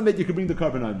omer from it, you can bring the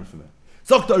carbon omer from it.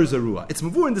 Zok Zerua. It's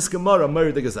mavur in this Gemara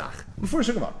Mer de Gezach. Before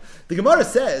Gemara, the Gemara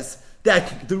says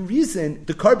that the reason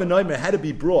the carbon omer had to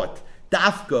be brought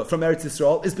dafka from Eretz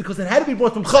Yisrael is because it had to be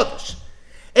brought from chadash.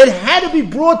 It had to be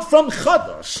brought from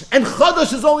Chadash, and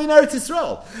Chadash is only in Eretz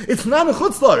Yisrael. It's not in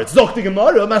Chutz La'aretz. Zok the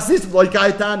Gemara, Masis like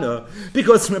Aitana,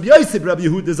 because Rabbi Yosef, Rabbi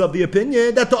Yehuda is of the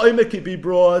opinion that the Omer can be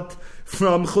brought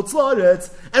from Chutz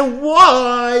La'aretz. And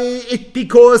why?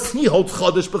 Because he holds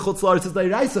Chadash, but Chutz La'aretz is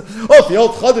Dayraisa. Oh, if he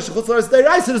holds Chadash and Chutz La'aretz is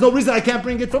Dayraisa, there's no reason I can't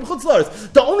bring it from Chutz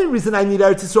La'aretz. The only reason I need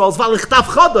Eretz Yisrael is Valichtaf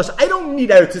Chadash. I don't need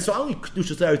Eretz Yisrael. I don't need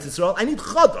Kiddushin Eretz Yisrael. I need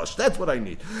Chadash. That's what I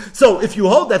need. So if you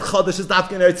hold that Chadash is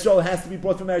Dafka in Eretz Yisrael, it has to be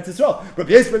brought from Eretz Yisrael.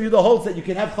 Rabbi Yosef Rabbi Yehuda holds that you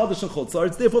can have Chadash and Chutz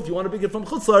La'aretz. Therefore, if you want to bring it from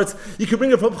Chutz La'aretz, you can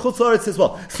bring it from Chutz La'aretz as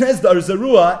well. Says the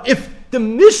Zerua, if the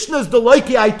Mishnah is the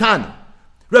Loiki Aitana,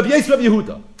 Rabbi Yosef Rabbi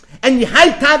Yehuda, and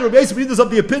Yehaitan, Rabbi Yosef is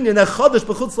of the opinion that Chadash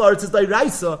b'chutz la'aretz is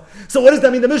Dayraisa. So what does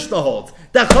that mean the Mishnah holds?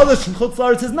 That Chadash and chutz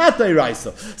la'aretz is not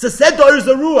Dayraisa. So said the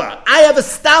Zerua, I have a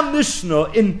Stam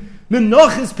Mishnah in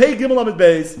Menachos Pei Gimel Amud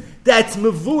Beis that's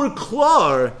Mavur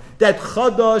Klar that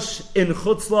Chadash in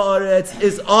chutz la'aretz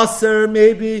is Aser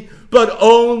maybe, but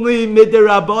only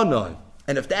Midirabanan.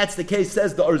 And if that's the case,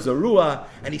 says the Zerua,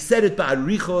 and he said it by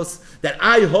Arichos, that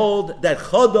I hold that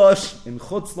Chadash in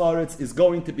chutz la'aretz is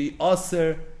going to be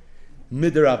Aser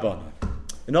Midirabanan.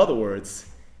 In other words,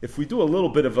 if we do a little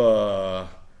bit of a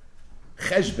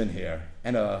cheshbon here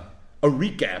and a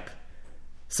recap,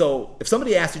 so if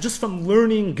somebody asks you just from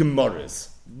learning Gemaras,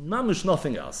 mamish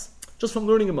nothing else, just from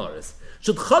learning Gemaras,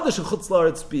 should Chadash and Chutz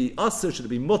La'aretz be Aser? Should it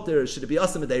be Mutter? Should it be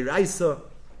Aser Midiraisa?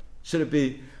 Should it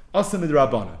be Aser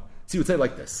Midirabanan? So you would say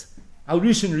like this: Al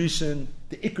Rishon,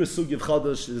 the Ikra Sugi of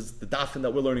Chadash is the dafin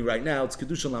that we're learning right now. It's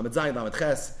Kiddushin Lamed Zayin Lamed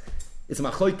Ches. It's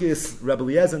Machlokes Rabbi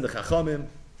Eliezer and the Chachamim,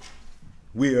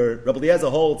 where Rabbi Eliezer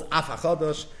holds Af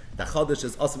HaChadash, that Chadash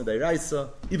is Aser Midiraisa,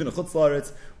 even in Chutz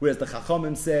La'aretz, whereas the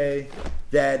Chachamim say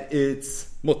that it's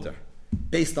Mutter.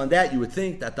 Based on that, you would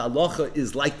think that the halacha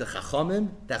is like the Chachamim,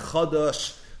 that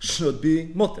Chadash should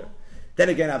be Mutter. Then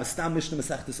again, I have a Stam Mishnah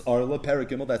Masechtas Arla, Perek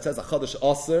Gimel, that says a Chadash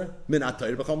Aser min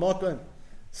atayr b'chol makom.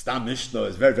 Stam Mishnah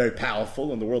is very, very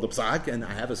powerful in the world of Psak, and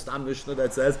I have a Stam Mishnah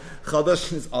that says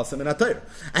Chadash is Aser min atayr.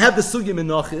 I have the Sugya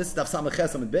Menachos, Daf Samach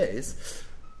Ches Amud Beis,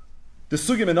 the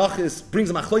Sugi Menachis brings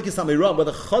a machlokes amiram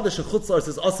whether Chodesh and Chutzlar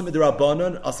says Asim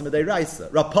Midrabanan, Asim Midraisa.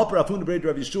 Rav Papa, Rav Huna Breder,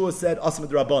 Rav Yeshua said Asim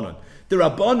Midrabanan. The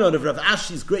Rabbanon of Rav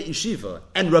Ashi's great yeshiva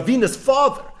and Ravina's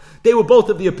father, they were both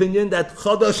of the opinion that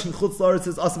Chodesh and Chutzlar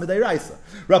says Asim Midraisa.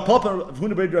 Rav Papa and Rav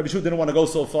Huna Breder, Rav Yeshua didn't want to go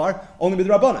so far, only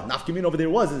Midrabanan. Nafkamin over there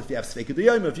was if you have Sveika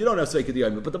D'Yom, if you don't have Sveika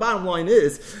D'Yom. But the bottom line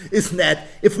is that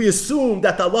if we assume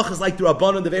that the Allah is like the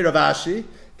Rabbanon of Rav Ashi,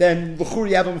 then you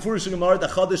have a Mefurish Gemara that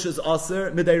Chodesh is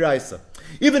Aser Midairaisa.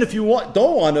 Even if you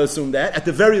don't want to assume that, at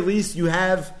the very least you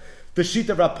have the sheet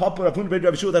of Rav Papa, Rav Huna Breder,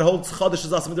 Rav Yeshua that holds Chodesh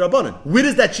is Aser Midrabanan. Where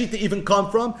does that sheet even come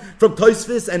from? From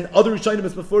Tosfos and other Rishonim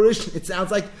is Mefurish. It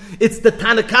sounds like it's the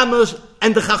Tanakama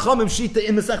and the Chachamim sheet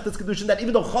in Masechtas Kiddushin that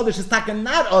even though Chodesh is taken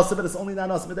not Aser, but it's only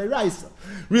not Aser Midairaisa.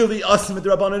 Really Aser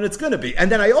Midrabanan it's going to be.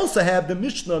 And then I also have the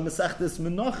Mishnah Masechtas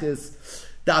Menachis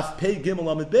Daf Pei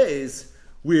Gimel Amid Beis,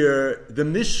 where the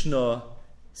Mishnah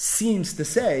seems to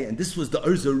say, and this was the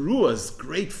Urzarua's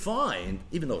great find,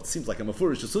 even though it seems like a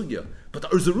Mefurish Sugya, but the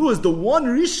Urzarua is the one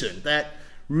Rishon that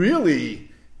really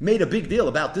made a big deal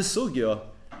about this Sugya,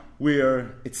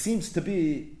 where it seems to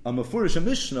be a Mefurish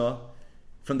Mishnah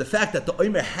from the fact that the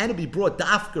Omer had to be brought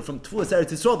dafka from Tfuas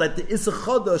Eretz Yisrael, that the Issa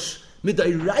Chodesh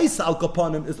Midairaisa Al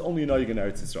Kapanim is only Noyig in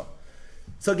Eretz Yisrael.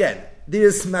 So again,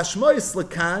 there's Mashmois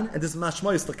Lakan and there's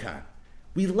Mashmois Lakan.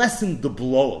 We lessened the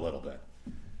blow a little bit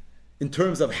in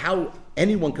terms of how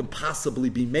anyone can possibly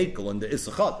be Mekel in the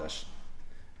Issa Chodesh,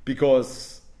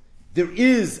 because there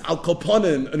is Al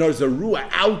Koponim and Arzarua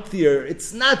out there.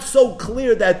 It's not so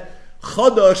clear that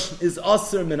Chodesh is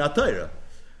Aser Min HaTorah.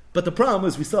 But the problem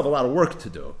is we still have a lot of work to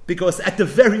do, because at the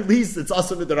very least it's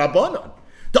Aser Min Rabbanon.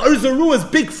 The Arzarua is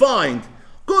big find.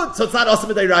 Good, so it's not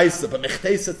Aser Min Raisa, but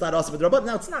Mechteis it's not Aser Min Rabbanon.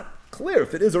 Now it's not clear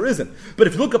if it is or isn't. But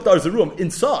if you look up the Arzaruah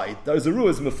inside, the Arzaruah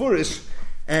is Mefurish,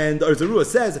 and the Arzaruah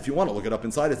says, if you want to look it up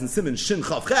inside, it's in Siman Shin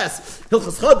Chav Ches,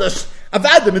 Hilchas Chodesh,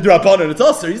 Avada Midrabanan, it's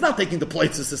Aser. He's not taking the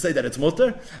places to say that it's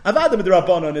Mutter. Avada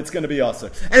Midrabanan, it's going to be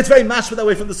Aser. And it's very mashma that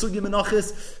way from the Sugi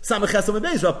Menachis, Samach Ches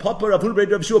Beis, Rav Papa, Rav Huna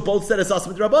Breder, Rav Yeshua both said it's Aser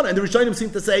Midrabanan, and the Rishonim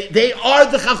seem to say they are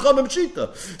the Chachamim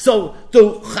Shita. So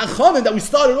the Chachamim that we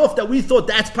started off, that we thought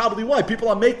that's probably why people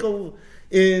are Mekel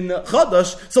in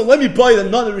Chodesh, so let me buy the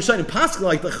non-Rishonim Pascha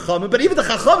like the Chachamim, but even the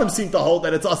Chachamim seem to hold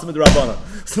that it's Aser Midrabanan.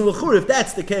 So l'chur, if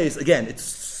that's the case, again,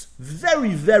 it's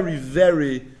very, very,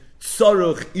 very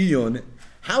tzaruch iyun.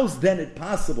 How's then it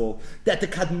possible that the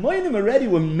Kadmoinim already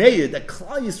were made, that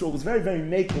Klal Yisrael was very, very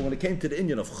makel when it came to the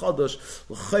Inyan of Chodesh,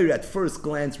 l'chur, at first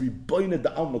glance, Riboined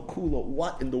the Alma Kula,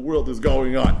 what in the world is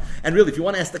going on? And really, if you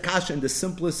want to ask the Kasha in the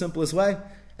simplest way,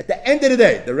 at the end of the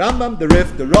day, the Rambam, the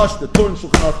Rif, the Rosh, the Torah,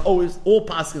 Shulchan Aruch, always, all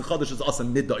Paskin Chodesh is also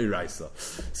Midda Iraisa.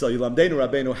 So, Yilamdeinu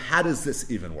Rabbeinu, how does this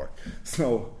even work?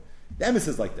 So, the emes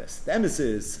is like this. The emes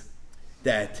is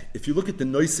that if you look at the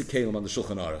Noise Kalim on the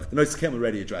Shulchan Aruch, the Noise Kalim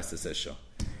already addressed this issue.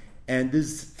 And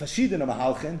there's Fashidin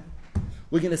Mahalchin.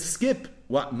 We're going to skip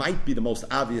what might be the most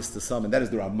obvious to some, and that is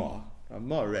the Ramah.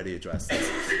 Ramah already addressed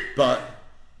this. But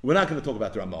we're not going to talk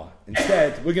about the Ramah.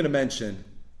 Instead, we're going to mention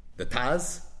the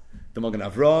Taz, the Magen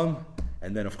Avraham,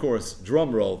 and then, of course,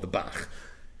 drum roll, the Bach.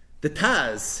 The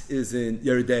Taz is in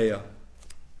Yeridea.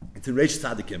 It's in Reish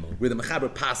Tzadik Gimel, where the Mechaber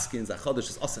Paskins, HaChodesh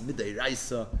is Asa Midei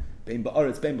Raisa, Bein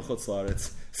Ba'aretz, Bein B'chutz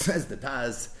La'aretz. Says the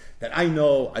Taz that I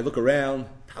know, I look around,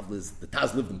 the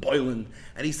Taz lived in Boiland,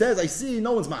 and he says, I see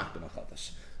no one's Machben on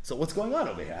Chodesh. So what's going on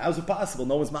over here? How is it possible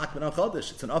no one's Machben on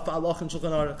Chodesh? It's an Afa Aloch in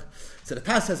Shulchan Aruch. So the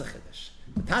Taz says a Chiddush.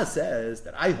 The Taz says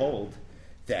that I hold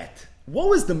that, what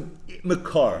was the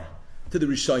Makar to the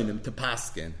Rishonim, to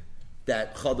Paskin,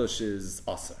 that Chodesh is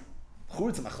Aser? Chur,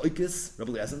 it's a Machlokes,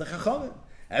 Rabbi Eliezer and the Chachamim.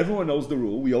 Everyone knows the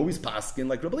rule. We always paskin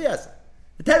like Rabbi Eliezer.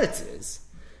 The teretz is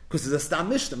because there's a Stam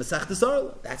Mishnah Masechtas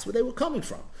Orla. That's where they were coming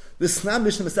from. The Stam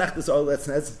Mishnah Masechtas Orla that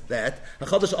says that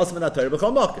HaChodesh Asam Min HaTorah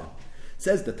B'Chol Makom.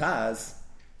 Says the Taz,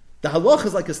 the halacha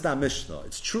is like a Stam Mishnah.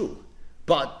 It's true,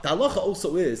 but the halacha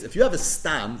also is if you have a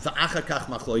Stam v'achakach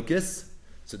machlokes,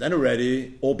 so then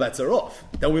already all bets are off.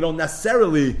 Then we don't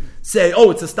necessarily say,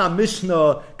 oh, it's a Stam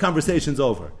Mishnah. Conversation's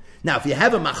over. Now, if you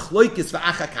have a machlokes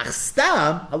v'achakach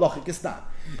Stam, halacha is Stam.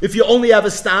 If you only have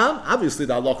a stam, obviously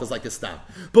the halacha is like a stam.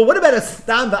 But what about a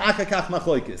stam v'akakach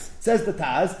machlokes? Says the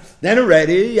Taz, then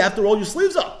already you have to roll your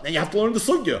sleeves up. Then you have to learn the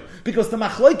sugya. Because the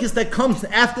machlokes that comes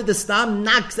after the stam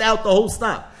knocks out the whole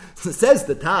stam. So says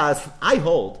the Taz, I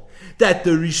hold that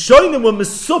the Rishonim were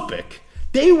mesupik.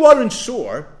 They weren't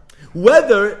sure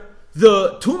whether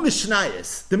the two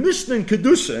Mishnayos, the Mishnah in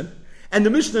Kiddushin, and the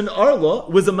Mishnah in Arla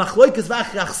was a machlokes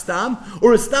v'achakach stam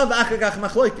or a stam v'achakach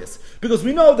machlokes. Because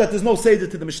we know that there's no seder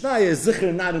to the Mishnah, is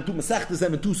zikr not in two masechtas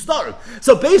and in two star.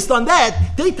 So based on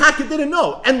that, they taka didn't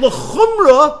know. And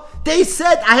l'chumra, they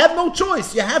said, I have no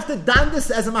choice. You have to dan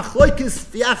this as a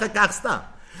machloikis v'yachakach stam.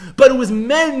 But it was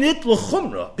menit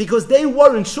l'chumra, because they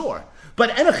weren't sure.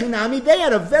 But enochinami, they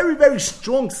had a very, very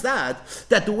strong side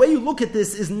that the way you look at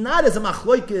this is not as a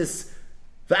machloikis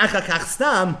v'achakach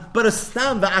stam, but a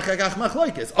stam v'achakach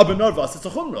machloikis. Aber norvas, it's a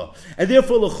chumra. And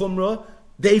therefore, l'chumra,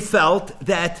 they felt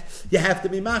that you have to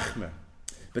be machmer.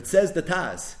 But says the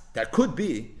Taz, that could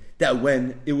be that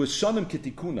when it was shanim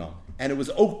kitikuna, and it was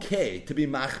okay to be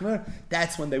machmer,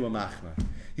 that's when they were machmer.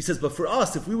 He says, but for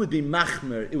us, if we would be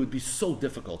machmer, it would be so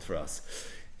difficult for us.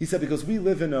 He said, because we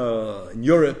live in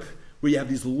Europe, where you have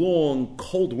these long,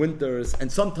 cold winters,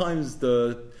 and sometimes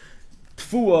the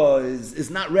tfuah is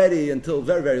not ready until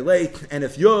very, very late, and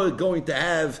if you're going to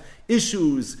have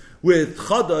issues with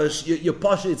Chadash, your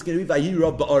Pasha, it's going to be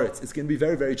Vayirav Ba'aretz. It's going to be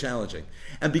very, very challenging.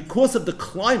 And because of the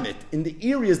climate in the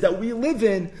areas that we live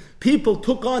in, people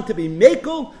took on to be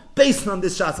Mekel based on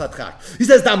this Shas HaTchak. He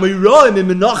says, they lived in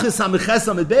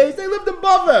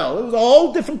Bavel. It was a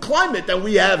whole different climate than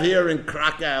we have here in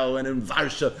Krakow and in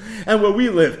Varsha and where we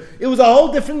live. It was a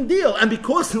whole different deal. And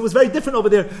because it was very different over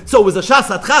there, so it was a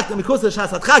Shas HaTchak, and because of the Shas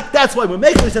HaTchak, that's why we're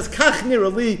making. He says, Kach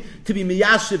nirali, to be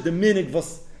miyashiv, the minig,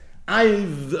 was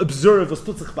I've observed was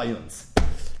tutzich by uns.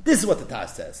 This is what the Taz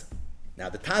says. Now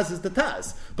the Taz is the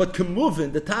Taz, but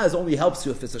Kemuvin, the Taz only helps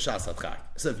you if it's a Shas HaTchak.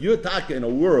 So if you're talking in a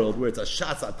world where it's a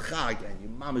Shas HaTchak and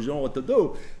your mama don't know what to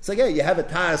do, it's like, yeah, you have a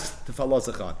Taz to follow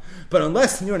on. But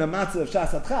unless you're in a matzah of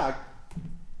Shas HaTchak,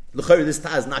 this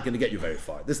Taz is not going to get you very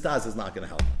far. This Taz is not going to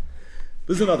help.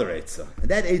 There's another Eitzah, and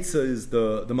that Eitzah is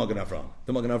the Magen Avram.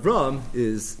 The Magen Avram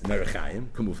is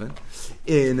Merechayim, Kemuvin,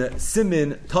 in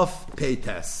Simin Tov Pei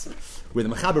Tes, where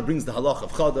the Mechaber brings the halach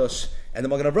of Chadash, and the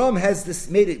Magen Avram has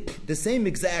made it the same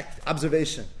exact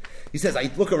observation. He says,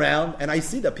 I look around and I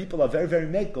see that people are very, very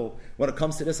mekel when it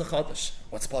comes to this Chadash.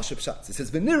 What's Pashup Shatz? He says,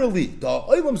 V'nirali, da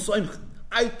oilam soimch.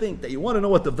 I think that you want to know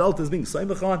what the Welt is being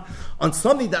soimch on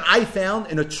something that I found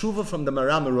in a tshuva from the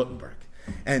Maram Rotenberg.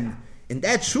 And in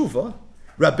that tshuva,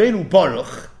 Rabbeinu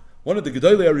Baruch, one of the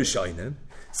Gedolei Arishonim,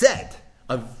 said,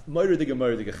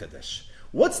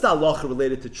 what's the halacha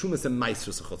related to Trumas and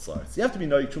Maisros and Chutz La'aretz? You have to be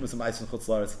knowing Trumas and Maisros and Chutz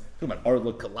La'aretz. Talking about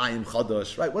Arla, Kalayim,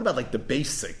 Chadash, right? What about like the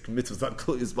basic mitzvahs on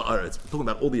Kliyas Ba'aretz? We're talking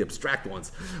about all the abstract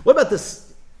ones. What about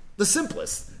this, the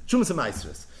simplest, Trumas and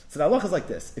Maisros? So the halacha is like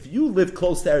this. If you live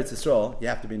close to Eretz Yisrael, you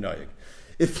have to be knowing.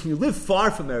 If you live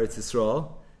far from Eretz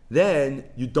Yisrael, then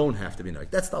you don't have to be knowing.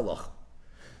 That's the halacha.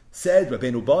 Said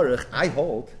Rabbeinu Baruch, I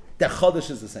hold that Chodesh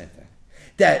is the same thing.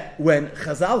 That when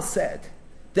Chazal said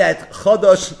that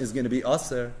Chodesh is going to be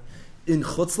Aser in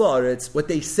Chutz La'aretz, what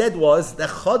they said was that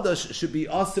Chodesh should be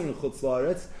Aser in Chutz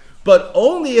La'aretz, but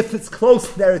only if it's close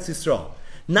to Eretz Yisrael,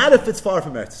 not if it's far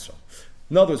from Eretz Yisrael.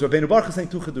 In other words, Rabbeinu Baruch is saying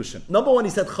two Chidushim. Number one,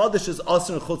 he said Chodesh is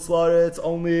Aser in Chutz La'aretz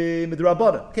only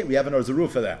Midrabanan. Okay, we have an Arzaru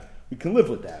for that. We can live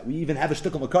with that. We even have a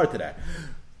shtickle makar to that.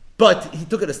 But he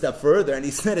took it a step further and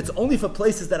he said it's only for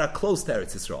places that are close to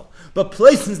Eretz Yisrael. But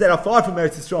places that are far from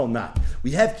Eretz Yisrael, not. We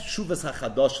have Tshuvas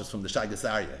HaChadoshos from the Shagas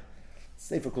Aryeh.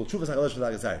 Sefer called Tshuvas HaChadoshos from the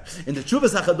Shagas Aryeh. In the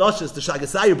Tshuvas HaChadoshos, the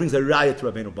Shagas Aryeh brings a raya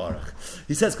to Rabbeinu Baruch.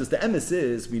 He says, because the emes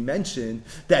is, we mentioned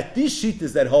that these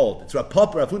shittas that hold, it's Rav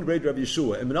Papa, Rav Huna Ber Rav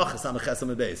Yeshua, and Menachas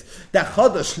HaMechesam Beis, that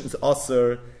Chodesh is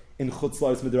Aser in Chutz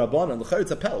La'aretz Midrabanan, and L'chayr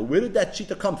Tzapel. Where did that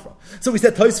shita come from? So we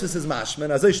said Tosfos is mashman,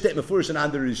 as I state Mefurish and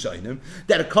Ander Rishonim,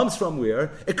 that it comes from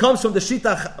where? It comes from the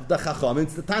shita of the Chacham.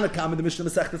 It's the Tanakam in the Mishnah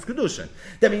Masechtas Kiddushin.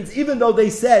 That means even though they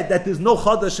said that there's no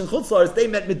Chodesh in Chutz La'aretz, they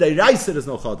meant Midiraisa there's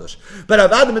no Chodesh. But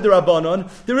Avad Midrabanan,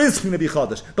 there is going to be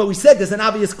Chodesh. But we said there's an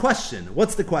obvious question.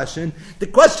 What's the question? The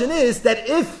question is that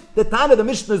if the Tana of the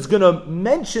Mishnah is going to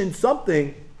mention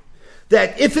something,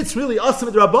 that if it's really Asa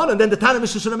Midrabanan, then the Tana of the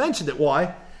Mishnah should have mentioned it.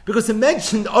 Why? Because it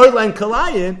mentioned Arla and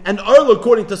Kalayim, and Arla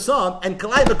according to some, and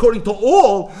Kalayim according to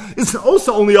all, is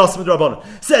also only Asmid Rabbanon.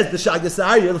 Says the Shagas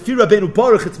Aryeh, Lefi Rabbeinu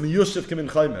Baruch, it's Miyushav Kim in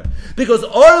Chaymer. Because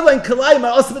Arla and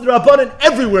Kalayim are Asmid Rabbanon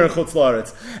everywhere in Chutz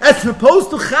La'aretz. As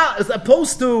opposed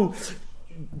to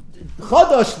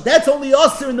Chodosh, that's only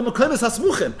Aser in the Mekomis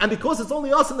HaSmuchim. And because it's only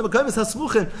Aser in the Mekomis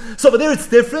HaSmuchim, so over there it's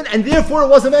different, and therefore it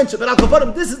wasn't mentioned. But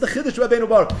Al-Kaparim, this is the Chiddush Rabbeinu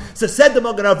Baruch. So said the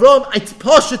Magen Avram, it's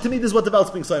Pasha to me, this is what the Welt's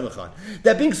being Soymech on.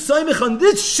 That being Soymech on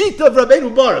this sheet of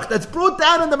Rabbeinu Baruch, that's brought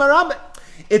down in the Maram.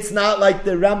 It's not like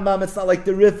the Rambam, it's not like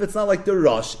the Rif, it's not like the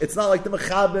Rosh, it's not like the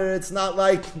Mechaber, it's not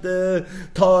like the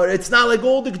Tar, it's not like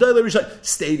all the G'dayla Rishon.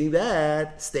 Stating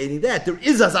that, there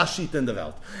is a Shita in the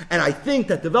Welt. And I think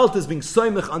that the Welt is being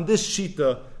soymech on this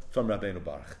Shita from Rabbeinu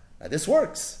Baruch. Now this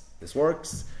works. It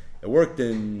worked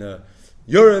in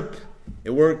Europe,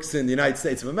 it works in the United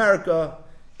States of America,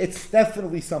 it's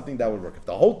definitely something that would work. If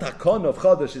the whole takon of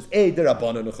Chadash is A,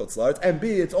 Derabanan Chutz La'aretz, and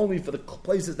B, it's only for the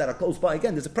places that are close by,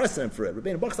 again, there's a precedent for it.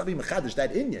 Rabbeinu Baruch not even Chadash,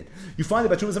 that Inyan. You find it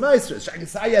by Shumas HaMeisres.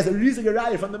 Shagisai has a reason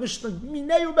Gerayah from the Mishnah,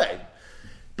 Minei Ubei.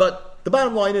 But the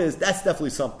bottom line is, that's definitely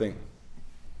something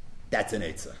that's an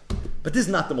Eitzah. But this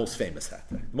is not the most famous heter.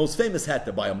 The most famous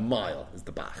heter by a mile is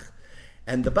the Bach.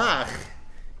 And the Bach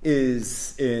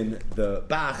is in the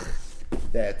Bach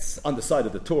that's on the side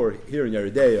of the Torah here in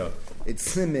Yeridea. It's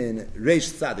Simin,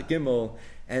 Reish Tzadik Gimel,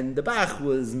 and the Bach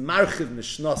was Marchiv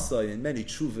Mishnasai in many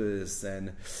tshuvas,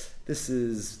 and this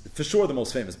is for sure the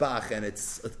most famous Bach, and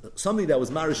it's something that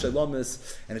was Marish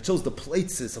Elamis, and it shows the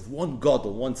places of one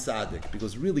Gadol, one Tzadik,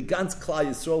 because really Gans Klal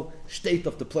Yisrael state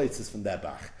of the places from that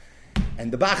Bach.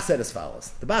 And the Bach said as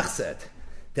follows. The Bach said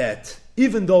that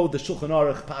even though the Shulchan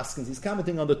Aruch Paskins, he's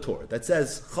commenting on the Torah that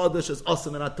says Chadash is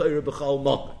Asam and HaTorah B'chal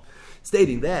Mokum,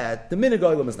 stating that the Minig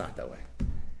Olam is not that way.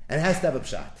 And it has to have a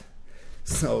pshat.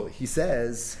 So he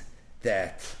says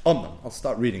that, I'll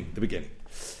start reading the beginning.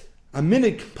 A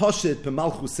minig poshit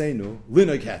b'malchuseinu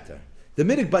linoy keter. The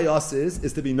minig by us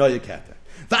is to be noy keter.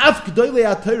 Va'af g'doylei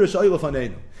ha'torah sh'oil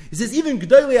afanenu. He says even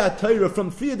g'doylei ha'torah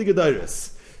from three of the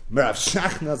gedoros. Merav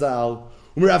Shachna Zal,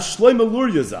 Merav Shlomo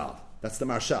Luria Zal. That's the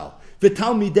Marshal.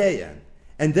 V'talmideyen.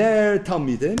 And their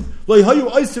Talmidim, lo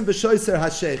hayu oisim v'shoiser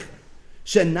ha'shech,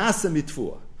 she'nasa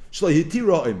mitfua. Shlo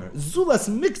hitira oimer. Zulas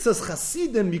mixas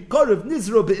chasidim mikorev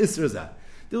nizro be'israza.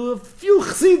 There were a few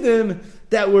chassidim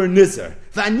that were nizar.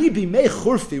 V'ani b'mei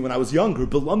churfi, when I was younger,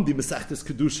 belamdi Masechtas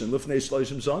Kiddushin, lifnei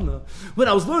shloishim shana. When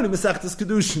I was learning Masechtas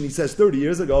Kiddushin, he says 30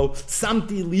 years ago,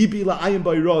 Samti libi la'ayim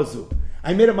b'irazu.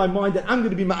 I made up my mind that I'm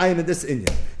going to be ma'ayin in this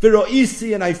inyan.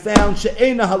 V'ro'isi, and I found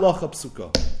she'ena halacha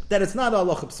psuka. That it's not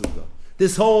halacha psuka.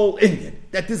 This whole inyan.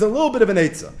 That there's a little bit of an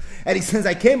eitzah. And he says,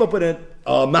 I came up with a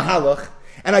mahalach,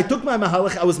 and I took my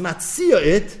mahalach, I was matzia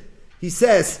it, he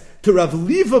says, to Rav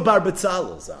Liva Bar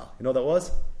Betzalel Zal. You know what that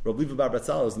was? Rav Liva Bar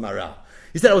Betzalel was the Maral.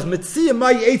 He said, I was matzia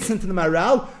my eitzah to the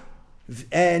Maral,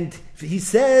 and he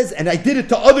says, and I did it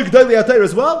to other G'dolei HaTorah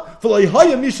as well,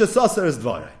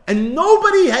 and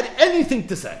nobody had anything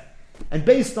to say. And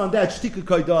based on that, Shtika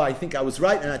Koida, I think I was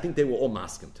right, and I think they were all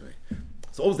masking to me.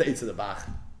 So what was the eitzah of the Bach?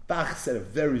 Bach said a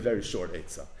very, very short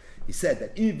eitzah. He said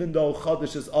that even though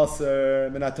Chadash is Aser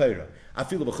min HaTorah, I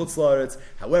feel of Chutz La'aretz,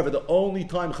 however, the only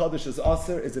time Chadash is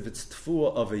Aser is if it's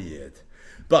Tfuah of a Yid.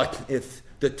 But if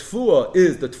the Tfuah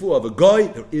is the Tfuah of a Goy,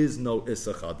 there is no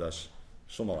Issa Chadash.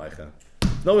 Shalom Aleichem.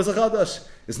 No Issa Chadash.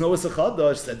 There's no Issa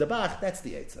Chadash, said the Bach. That's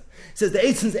the Eitzah. He says the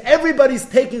Eitzah is everybody's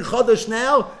taking Chadash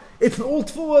now. It's an old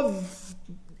Tfuah of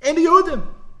any Yehudim.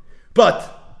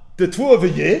 But the Tfuah of a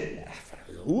Yid,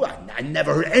 I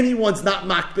never heard anyone's not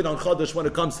makbid on Chadash when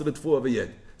it comes to the Tfuah of a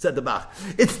Yid, said the Bach.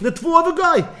 It's the Tfuah of a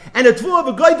guy. And the Tfuah of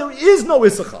a guy, there is no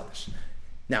Issa Chadash.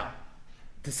 Now,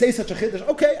 to say such a Chiddush,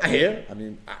 okay, I hear. I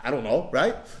mean, I don't know,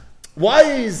 right? Why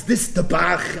is this the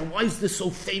Bach, and why is this so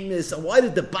famous, and why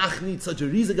did the Bach need such a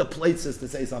riesiger places to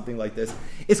say something like this?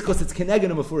 It's because it's Kenegin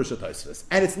and Mefurish Tosfos.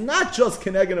 And it's not just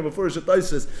Kenegin and Mefurish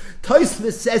Tosfos.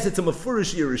 Tosfos says it's a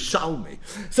Mefurish Yerushalmi.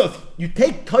 So if you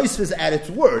take Tosfos at its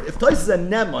word, if Tosfos is a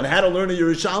nem on how to learn a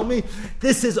Yerushalmi,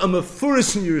 this is a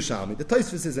Mefurish Yerushalmi. The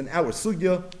Tosfos is in our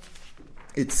Sugya.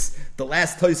 It's the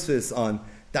last Tosfos on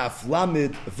Daf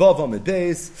Lamed Vav Amid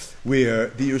Beis, where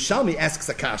the Yerushalmi asks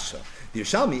a kasha. The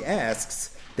Yerushalmi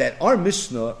asks that our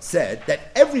Mishnah said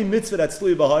that every mitzvah that's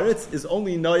Tzlui B'Haaretz is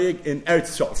only noyig in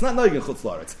Eretz Yisrael. It's not noyig in Chutz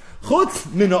La'aretz. Chutz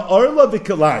min ha'orla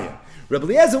v'kalayim. Rabbi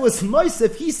Eliezer was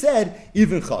Moisef, he said,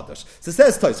 even Chadash. So it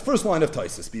says Tais, first line of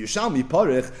Taisus, Yerushalmi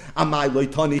Parich, Amai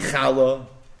loitani chala.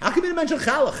 How can you mention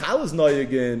chala? Chala is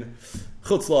noyig in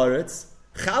Chutz La'aretz.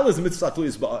 Chala is mitzvah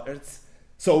Tzlui B'Haaretz.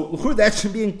 So that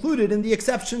should be included in the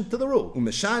exception to the rule.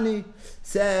 Umeshani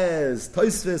says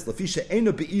Tosfos lafisha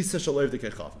eno beisa shel oivdei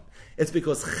kechavim. It's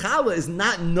because chala is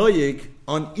not noyig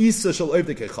on isa shel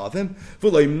oivdei kechavim.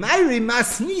 V'loi mayri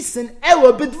masnisen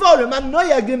ela b'dvarim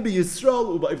anoyagim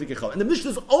b'Yisrael u'ba'oivdei kechavim. And the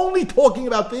Mishnah is only talking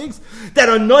about things that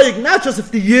are noyig not just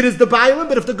if the yid is the bailim,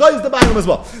 but if the guy is the bailim as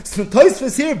well. So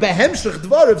Tosfos here behemshech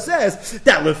dvarim says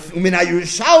that umina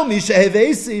Yerushalmi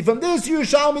shehevesi, from this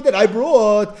Yerushalmi that I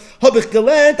brought habich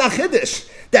gelent a chiddush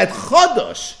that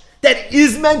chadash that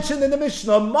is mentioned in the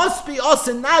Mishnah must be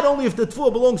usher not only if the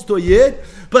tfuah belongs to a yid,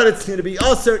 but it's going to be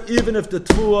usher even if the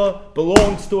tfuah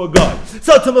belongs to a guy.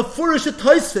 So it's a mefurish a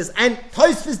Tosfos, and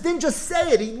Tosfos didn't just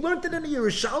say it; he learned it in the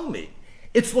Yerushalmi.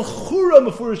 It's l'chura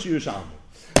mefurish Yerushalmi.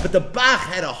 But the Bach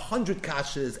had 100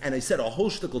 kashas, and he said a whole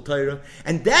shtickle Torah,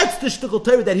 and that's the shtickle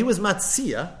Torah that he was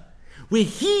matzia, where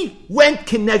he went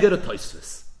keneged a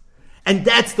Tosfos, and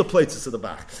that's the places of the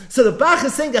Bach. So the Bach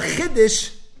is saying a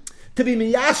chiddush to be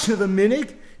miyashiv a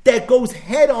minig that goes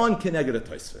head on Keneged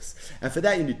Tosfos. And for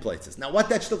that you need places. Now what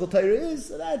that Shtickle Torah is,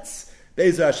 that's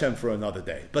Be'ezer Hashem for another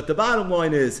day. But the bottom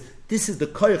line is, this is the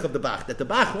koyach of the Bach, that the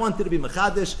Bach wanted to be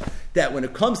mechadish, that when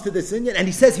it comes to this Inyan, and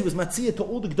he says he was matziyah to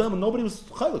all the G'dam, and nobody was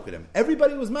chaylik with him.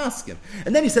 Everybody was masking.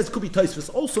 And then he says, Kubi Tosfos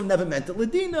also never meant it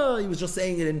Ladina, he was just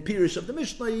saying it in Pirish of the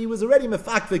Mishnah, he was already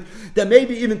mefakvik, that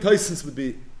maybe even Tosfos would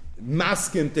be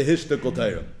masking to his Shtickle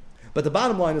Torah. But the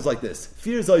bottom line is like this,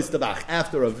 Fear Zois the Bach,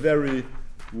 after a very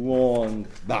long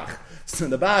Bach. So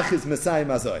the Bach is Messiah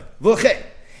Mazoi. V'chei.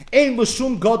 No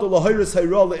God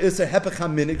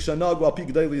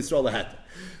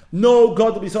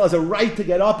Yisrael has a right to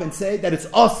get up and say that it's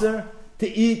aser to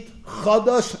eat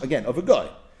chadash, again, of a guy.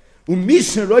 If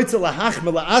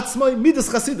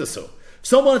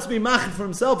someone wants to be machid for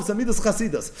himself, it's a midas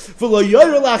chasidus.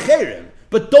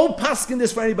 But don't paskin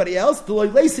this for anybody else,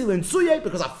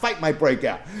 because a fight might break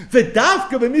out. And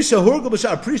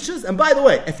by the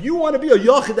way, if you want to be a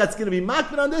yochid that's going to be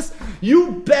makbid on this,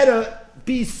 you better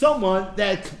be someone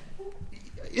that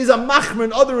is a machmer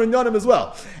and other inyanim as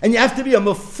well. And you have to be a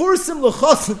mefursim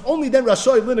l'chos, and only then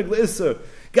rashoy linig l'isser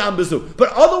gam bezu. But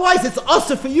otherwise, it's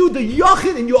also for you, the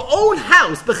yochid in your own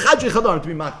house, b'chadri chadarim, to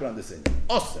be machmer on this thing.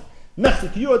 Also.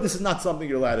 This is not something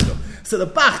you're allowed to do. So the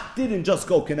Bach didn't just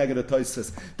go Keneged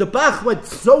Tosfos. The Bach went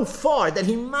so far that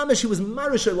he was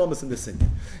marish elamas in this thing.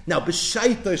 Now,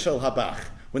 b'shaita shel habach,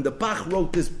 when the Bach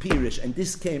wrote this Pirish and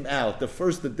this came out, the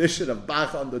first edition of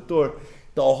Bach on the tour,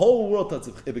 the whole world thought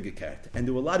of Ibn Gekert. And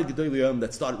there were a lot of Gedolei Yom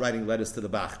that started writing letters to the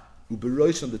Bach.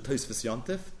 Uberoish on the Tosfos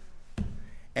Yontif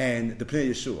and the Pnei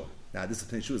Yeshua. Now, this is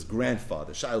Pnei Yeshua's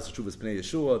grandfather. Shailos Tshuva's Pnei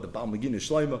Yeshua, the Baal Megina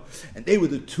Shlomo, and they were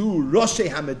the two Roshei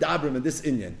HaMedabrim in this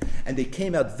Inyan. And they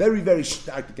came out very, very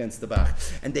stark against the Bach.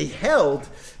 And they held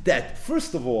that,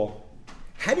 first of all,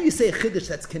 how do you say a Chiddush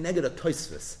that's Keneged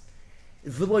Tosfos?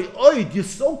 You're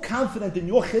so confident in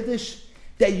your Chiddush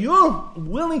that you're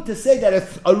willing to say that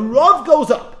if a Rav goes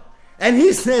up and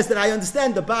he says that I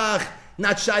understand the Bach,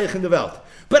 not Shaykh in the Welt,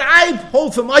 but I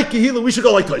hold for my Kehillah, we should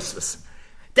go like Tosfos.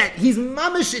 That he's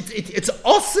mamish, it's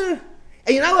osir,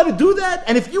 and you're not allowed to do that.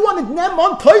 And if you want to nem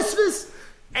on Tosfos,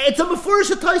 it's a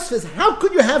mefurish Tosfos. How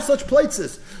could you have such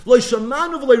places? In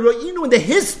the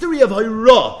history of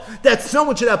Hayra, that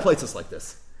someone should have places like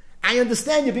this. I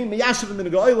understand you're being miyashiv in the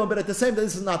Goylam, but at the same time,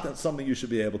 this is not something you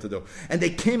should be able to do. And they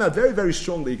came out very, very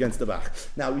strongly against the Bach.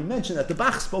 Now, we mentioned that the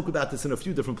Bach spoke about this in a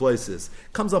few different places.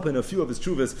 Comes up in a few of his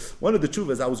chuvas. One of the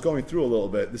chuvas I was going through a little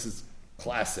bit. This is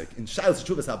classic. In Shailos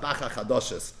Chuvas HaBach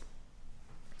HaChadoshes.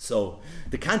 So,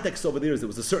 the context over there is there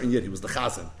was a certain yid, he was the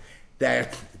chazan,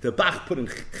 that the Bach put in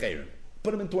chayrim,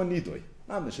 put him into a nidui.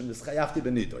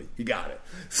 He got it.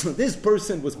 So this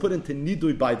person was put into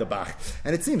nidui by the Bach.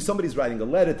 And it seems somebody's writing a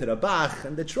letter to the Bach,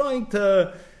 and they're trying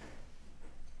to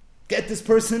get this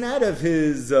person out of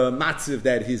his matziv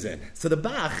that he's in. So the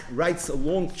Bach writes a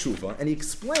long tshuva, and he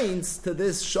explains to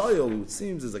this shoyel, who it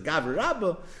seems is a gaver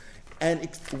rabba, and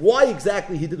why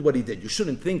exactly he did what he did. You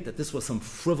shouldn't think that this was some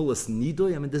frivolous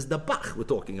nidui. I mean, this is the Bach we're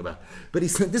talking about. But he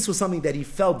said this was something that he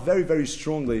felt very, very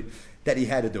strongly that he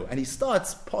had to do. And he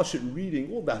starts Pashut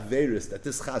reading all the averis that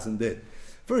this chazan did.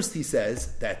 First he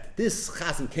says that this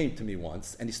chazan came to me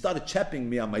once, and he started chapping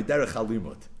me on my derech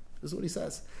halimut. This is what he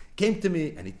says. He came to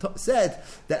me, and he said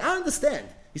that I understand.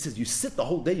 He says, you sit the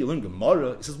whole day, you learn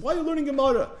Gemara. He says, why are you learning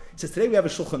Gemara? He says, today we have a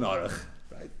Shulchan Aruch.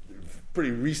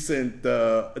 Pretty recent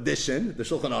edition, the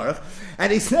Shulchan Aruch,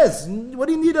 and he says, "What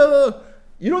do you need?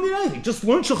 You don't need anything. Just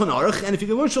learn Shulchan Aruch, and if you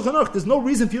can learn Shulchan Aruch, there's no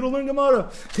reason for you to learn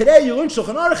Gemara. Today you learn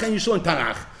Shulchan Aruch, and you should learn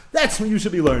Tanakh. That's what you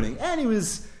should be learning." And he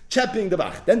was chapping the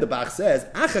Bach. Then the Bach says,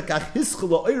 "Achakach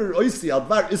hischlo oir oisi al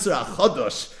dvar isra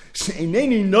chadosh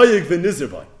she'eineni noyeg v'nizir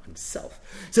by himself."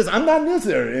 He says, "I'm not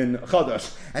nizir in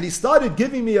chadosh," and he started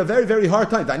giving me a very, very hard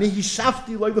time. V'ani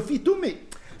hishafti lo lefi to me.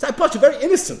 So I pushed it very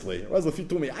innocently.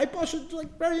 I pushed it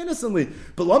like very innocently.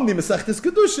 Belamni mesachtes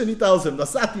Kiddushin, he tells him,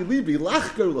 Nasati libi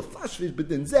lachker lefashvish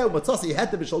bedin zeu matzasi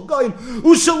hete b'shal goyim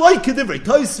ushaloi kedivrei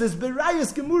toisves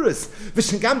berayas gemuris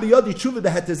v'shengam biyodi tshuva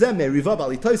behetezem meriva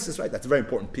bali toisves. Right, that's a very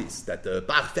important piece that the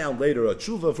Bach found later a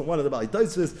tshuva from one of the bali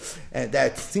toisves and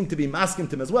that seemed to be masking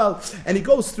him as well. And he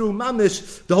goes through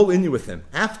mamish the whole inyan with him.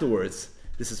 Afterwards,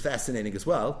 this is fascinating as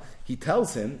well. He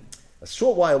tells him. A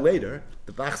short while later,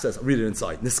 the Bach says, I'll read it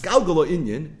inside. Niskalgolo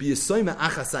inyan bi yisoyma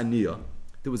achas aniyah.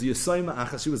 There was a yisoyma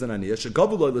achas, she was an aniyah.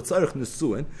 Shegavuloi letzarech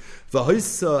nesuin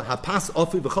v'hois hapas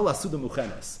ofi v'chol asuda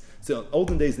muchenes. So in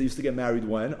olden days, they used to get married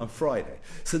when? On Friday.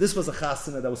 So this was a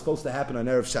chasana that was supposed to happen on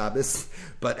Erev Shabbos.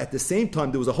 But at the same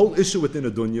time, there was a whole issue within the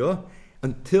dunya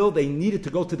until they needed to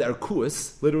go to the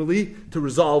Erkuas, literally, to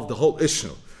resolve the whole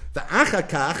issue.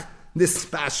 V'achakach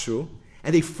nispashu.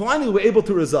 and they finally were able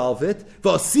to resolve it.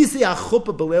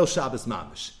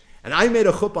 And I made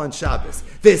a chuppah on Shabbos.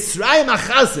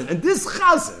 And this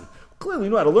chazan, clearly you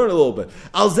know how to learn a little bit.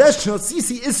 How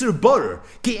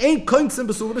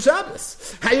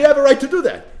you have a right to do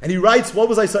that? And he writes, what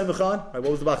was I saying, Mechan? What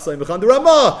was the Bach saying, Mechan? The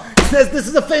Ramah. He says, this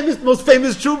is the most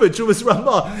famous Tshuva's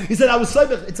Ramah. He said, I was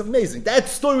saying, it's amazing. That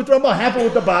story with Ramah happened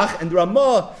with the Bach, and the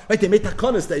Ramah, right, they made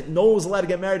takanas that no one was allowed to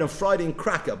get married on Friday in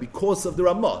Krakow because of the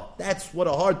Ramah. That's what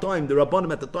a hard time the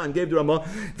Rabbanim at the time gave the Ramah.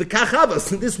 The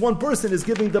Kachavas, and this one person is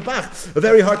giving the Bach a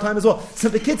very hard time as well. So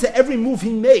the kid said, every move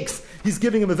he makes, he's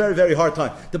giving him a very, very hard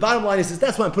time. The bottom line is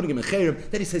that's why I'm putting him in Cherem.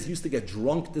 Then he says he used to get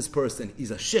drunk, this person. He's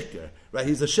a shikr, right?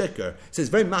 He's a shikr. He says,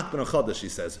 very makban on Chodesh, he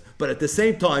says. But at the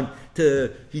same time,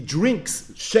 he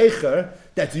drinks shecher,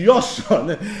 that's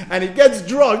Yoshon, and he gets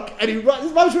drunk, and he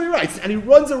runs, what he writes, and he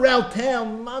runs around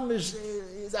town, mamish,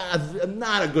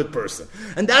 not a good person.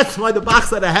 And that's why the Bach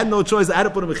said I had no choice, I had to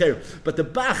put him in Cherem. But the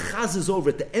Bach chazes over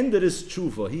at the end of this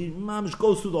tshuva. He mamish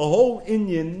goes through the whole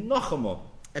Inyan Nachama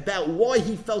about why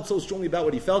he felt so strongly about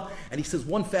what he felt, and he says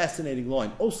one fascinating line.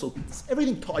 Also,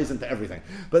 everything ties into everything.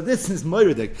 But this is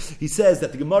Meirdik. He says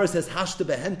that the Gemara says, "Hashta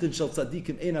behenten shel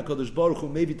tzadikim ein hakadosh baruch hu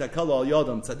maybe takala al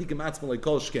yadam tzadikim atzma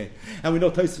lekol shkein." And we know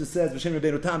Tosfos says V'shem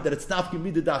Rabbeinu Tam that it's tafkim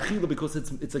midah da'achila because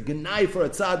it's a genai for a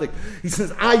tzadik. He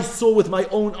says, "I saw with my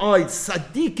own eyes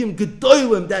tzadikim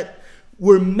gedolim that."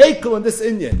 We're makel in this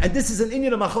Inyan, and this is an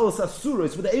Inyan of Machalas Asura.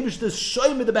 It's for the Eibush to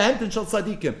show me the Behemten Shal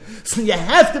Tzadikim. So you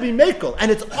have to be makel,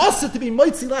 and it's also to be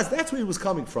Moitzi Las. That's where he was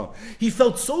coming from. He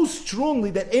felt so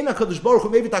strongly that Ein HaKadosh Baruch Hu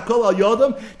maybe Takol Al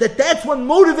Yodam that's what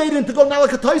motivated him to go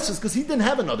Nalakatoisus because he didn't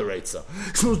have another Eitzah.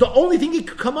 So it was the only thing he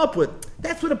could come up with.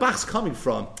 That's where the Bach's coming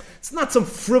from. It's not some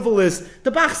frivolous. The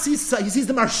Bach sees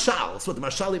the Marshal. That's what the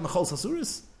Marshal ate Machalas Asura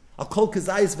is. Al Kol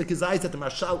Kazayis V'Kazayis that the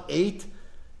Marshal ate.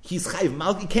 He's chayiv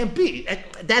mal. He can't be. And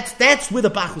that's where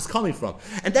the Bach was coming from,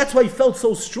 and that's why he felt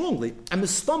so strongly. And the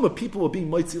stomach people were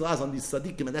being moitzi laz on these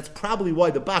tzaddikim, and that's probably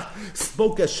why the Bach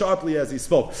spoke as sharply as he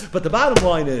spoke. But the bottom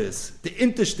line is, the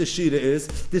intish teshira is,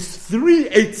 there's three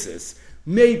eitzes,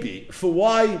 maybe, for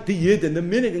why the Yid and the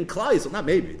Minig and Klai Yisrael, not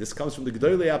maybe, this comes from the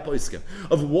Gedolei HaPoskim,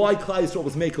 of why Klai Yisrael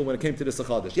was makel when it came to the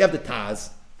Sechadish. You have the Taz,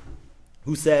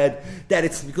 who said that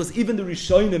it's because even the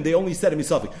Rishonim, they only said a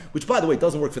misafik, which by the way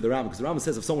doesn't work for the Rambam, because the Rambam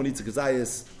says if someone eats a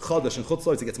kazayas, chodesh, and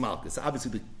chutzloitz, it gets malchus. So obviously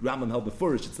the Rambam held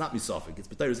beforish, it's not misafik, it's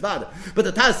b'teiris vada. But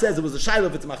the Taz says it was a shayla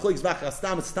of it's machloiks v'achas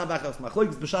tam, it's tam v'achas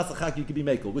machloiks, b'shas achak you could be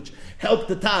mekel, which helped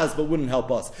the Taz but wouldn't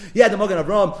help us. You had the Magen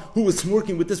Avraham who was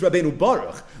working with this Rabbeinu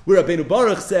Baruch, where Rabbeinu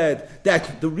Baruch said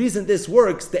that the reason this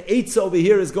works, the eitz over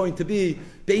here is going to be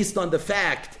based on the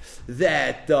fact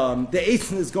that the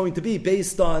Eitzin is going to be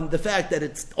based on the fact that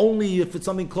it's only if it's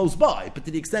something close by, but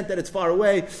to the extent that it's far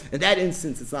away, in that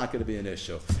instance it's not going to be an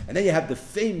issue. And then you have the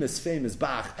famous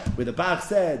Bach, where the Bach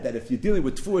said that if you're dealing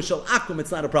with Tfuah Shel Akum,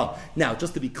 it's not a problem. Now,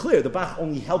 just to be clear, the Bach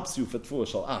only helps you for Tfuah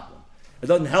Shel Akum. It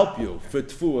doesn't help you for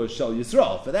Tfuah Shel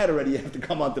Yisrael. For that already you have to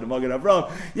come on to the Magen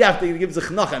Avraham. You have to give us a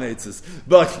chnach on eitzes.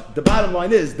 But the bottom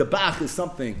line is, the Bach is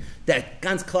something that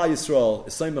Gans Klal Yisrael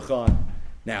is Soymechan.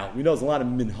 Now, we know there's a lot of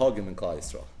minhagim in Klal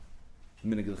Yisrael. The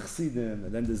minig of the Chassidim,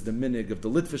 and then there's the minig of the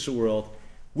Litvish world.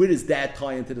 Where does that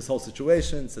tie into this whole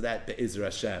situation? So that, Be'ezer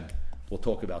Hashem, we'll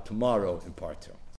talk about tomorrow in part 2.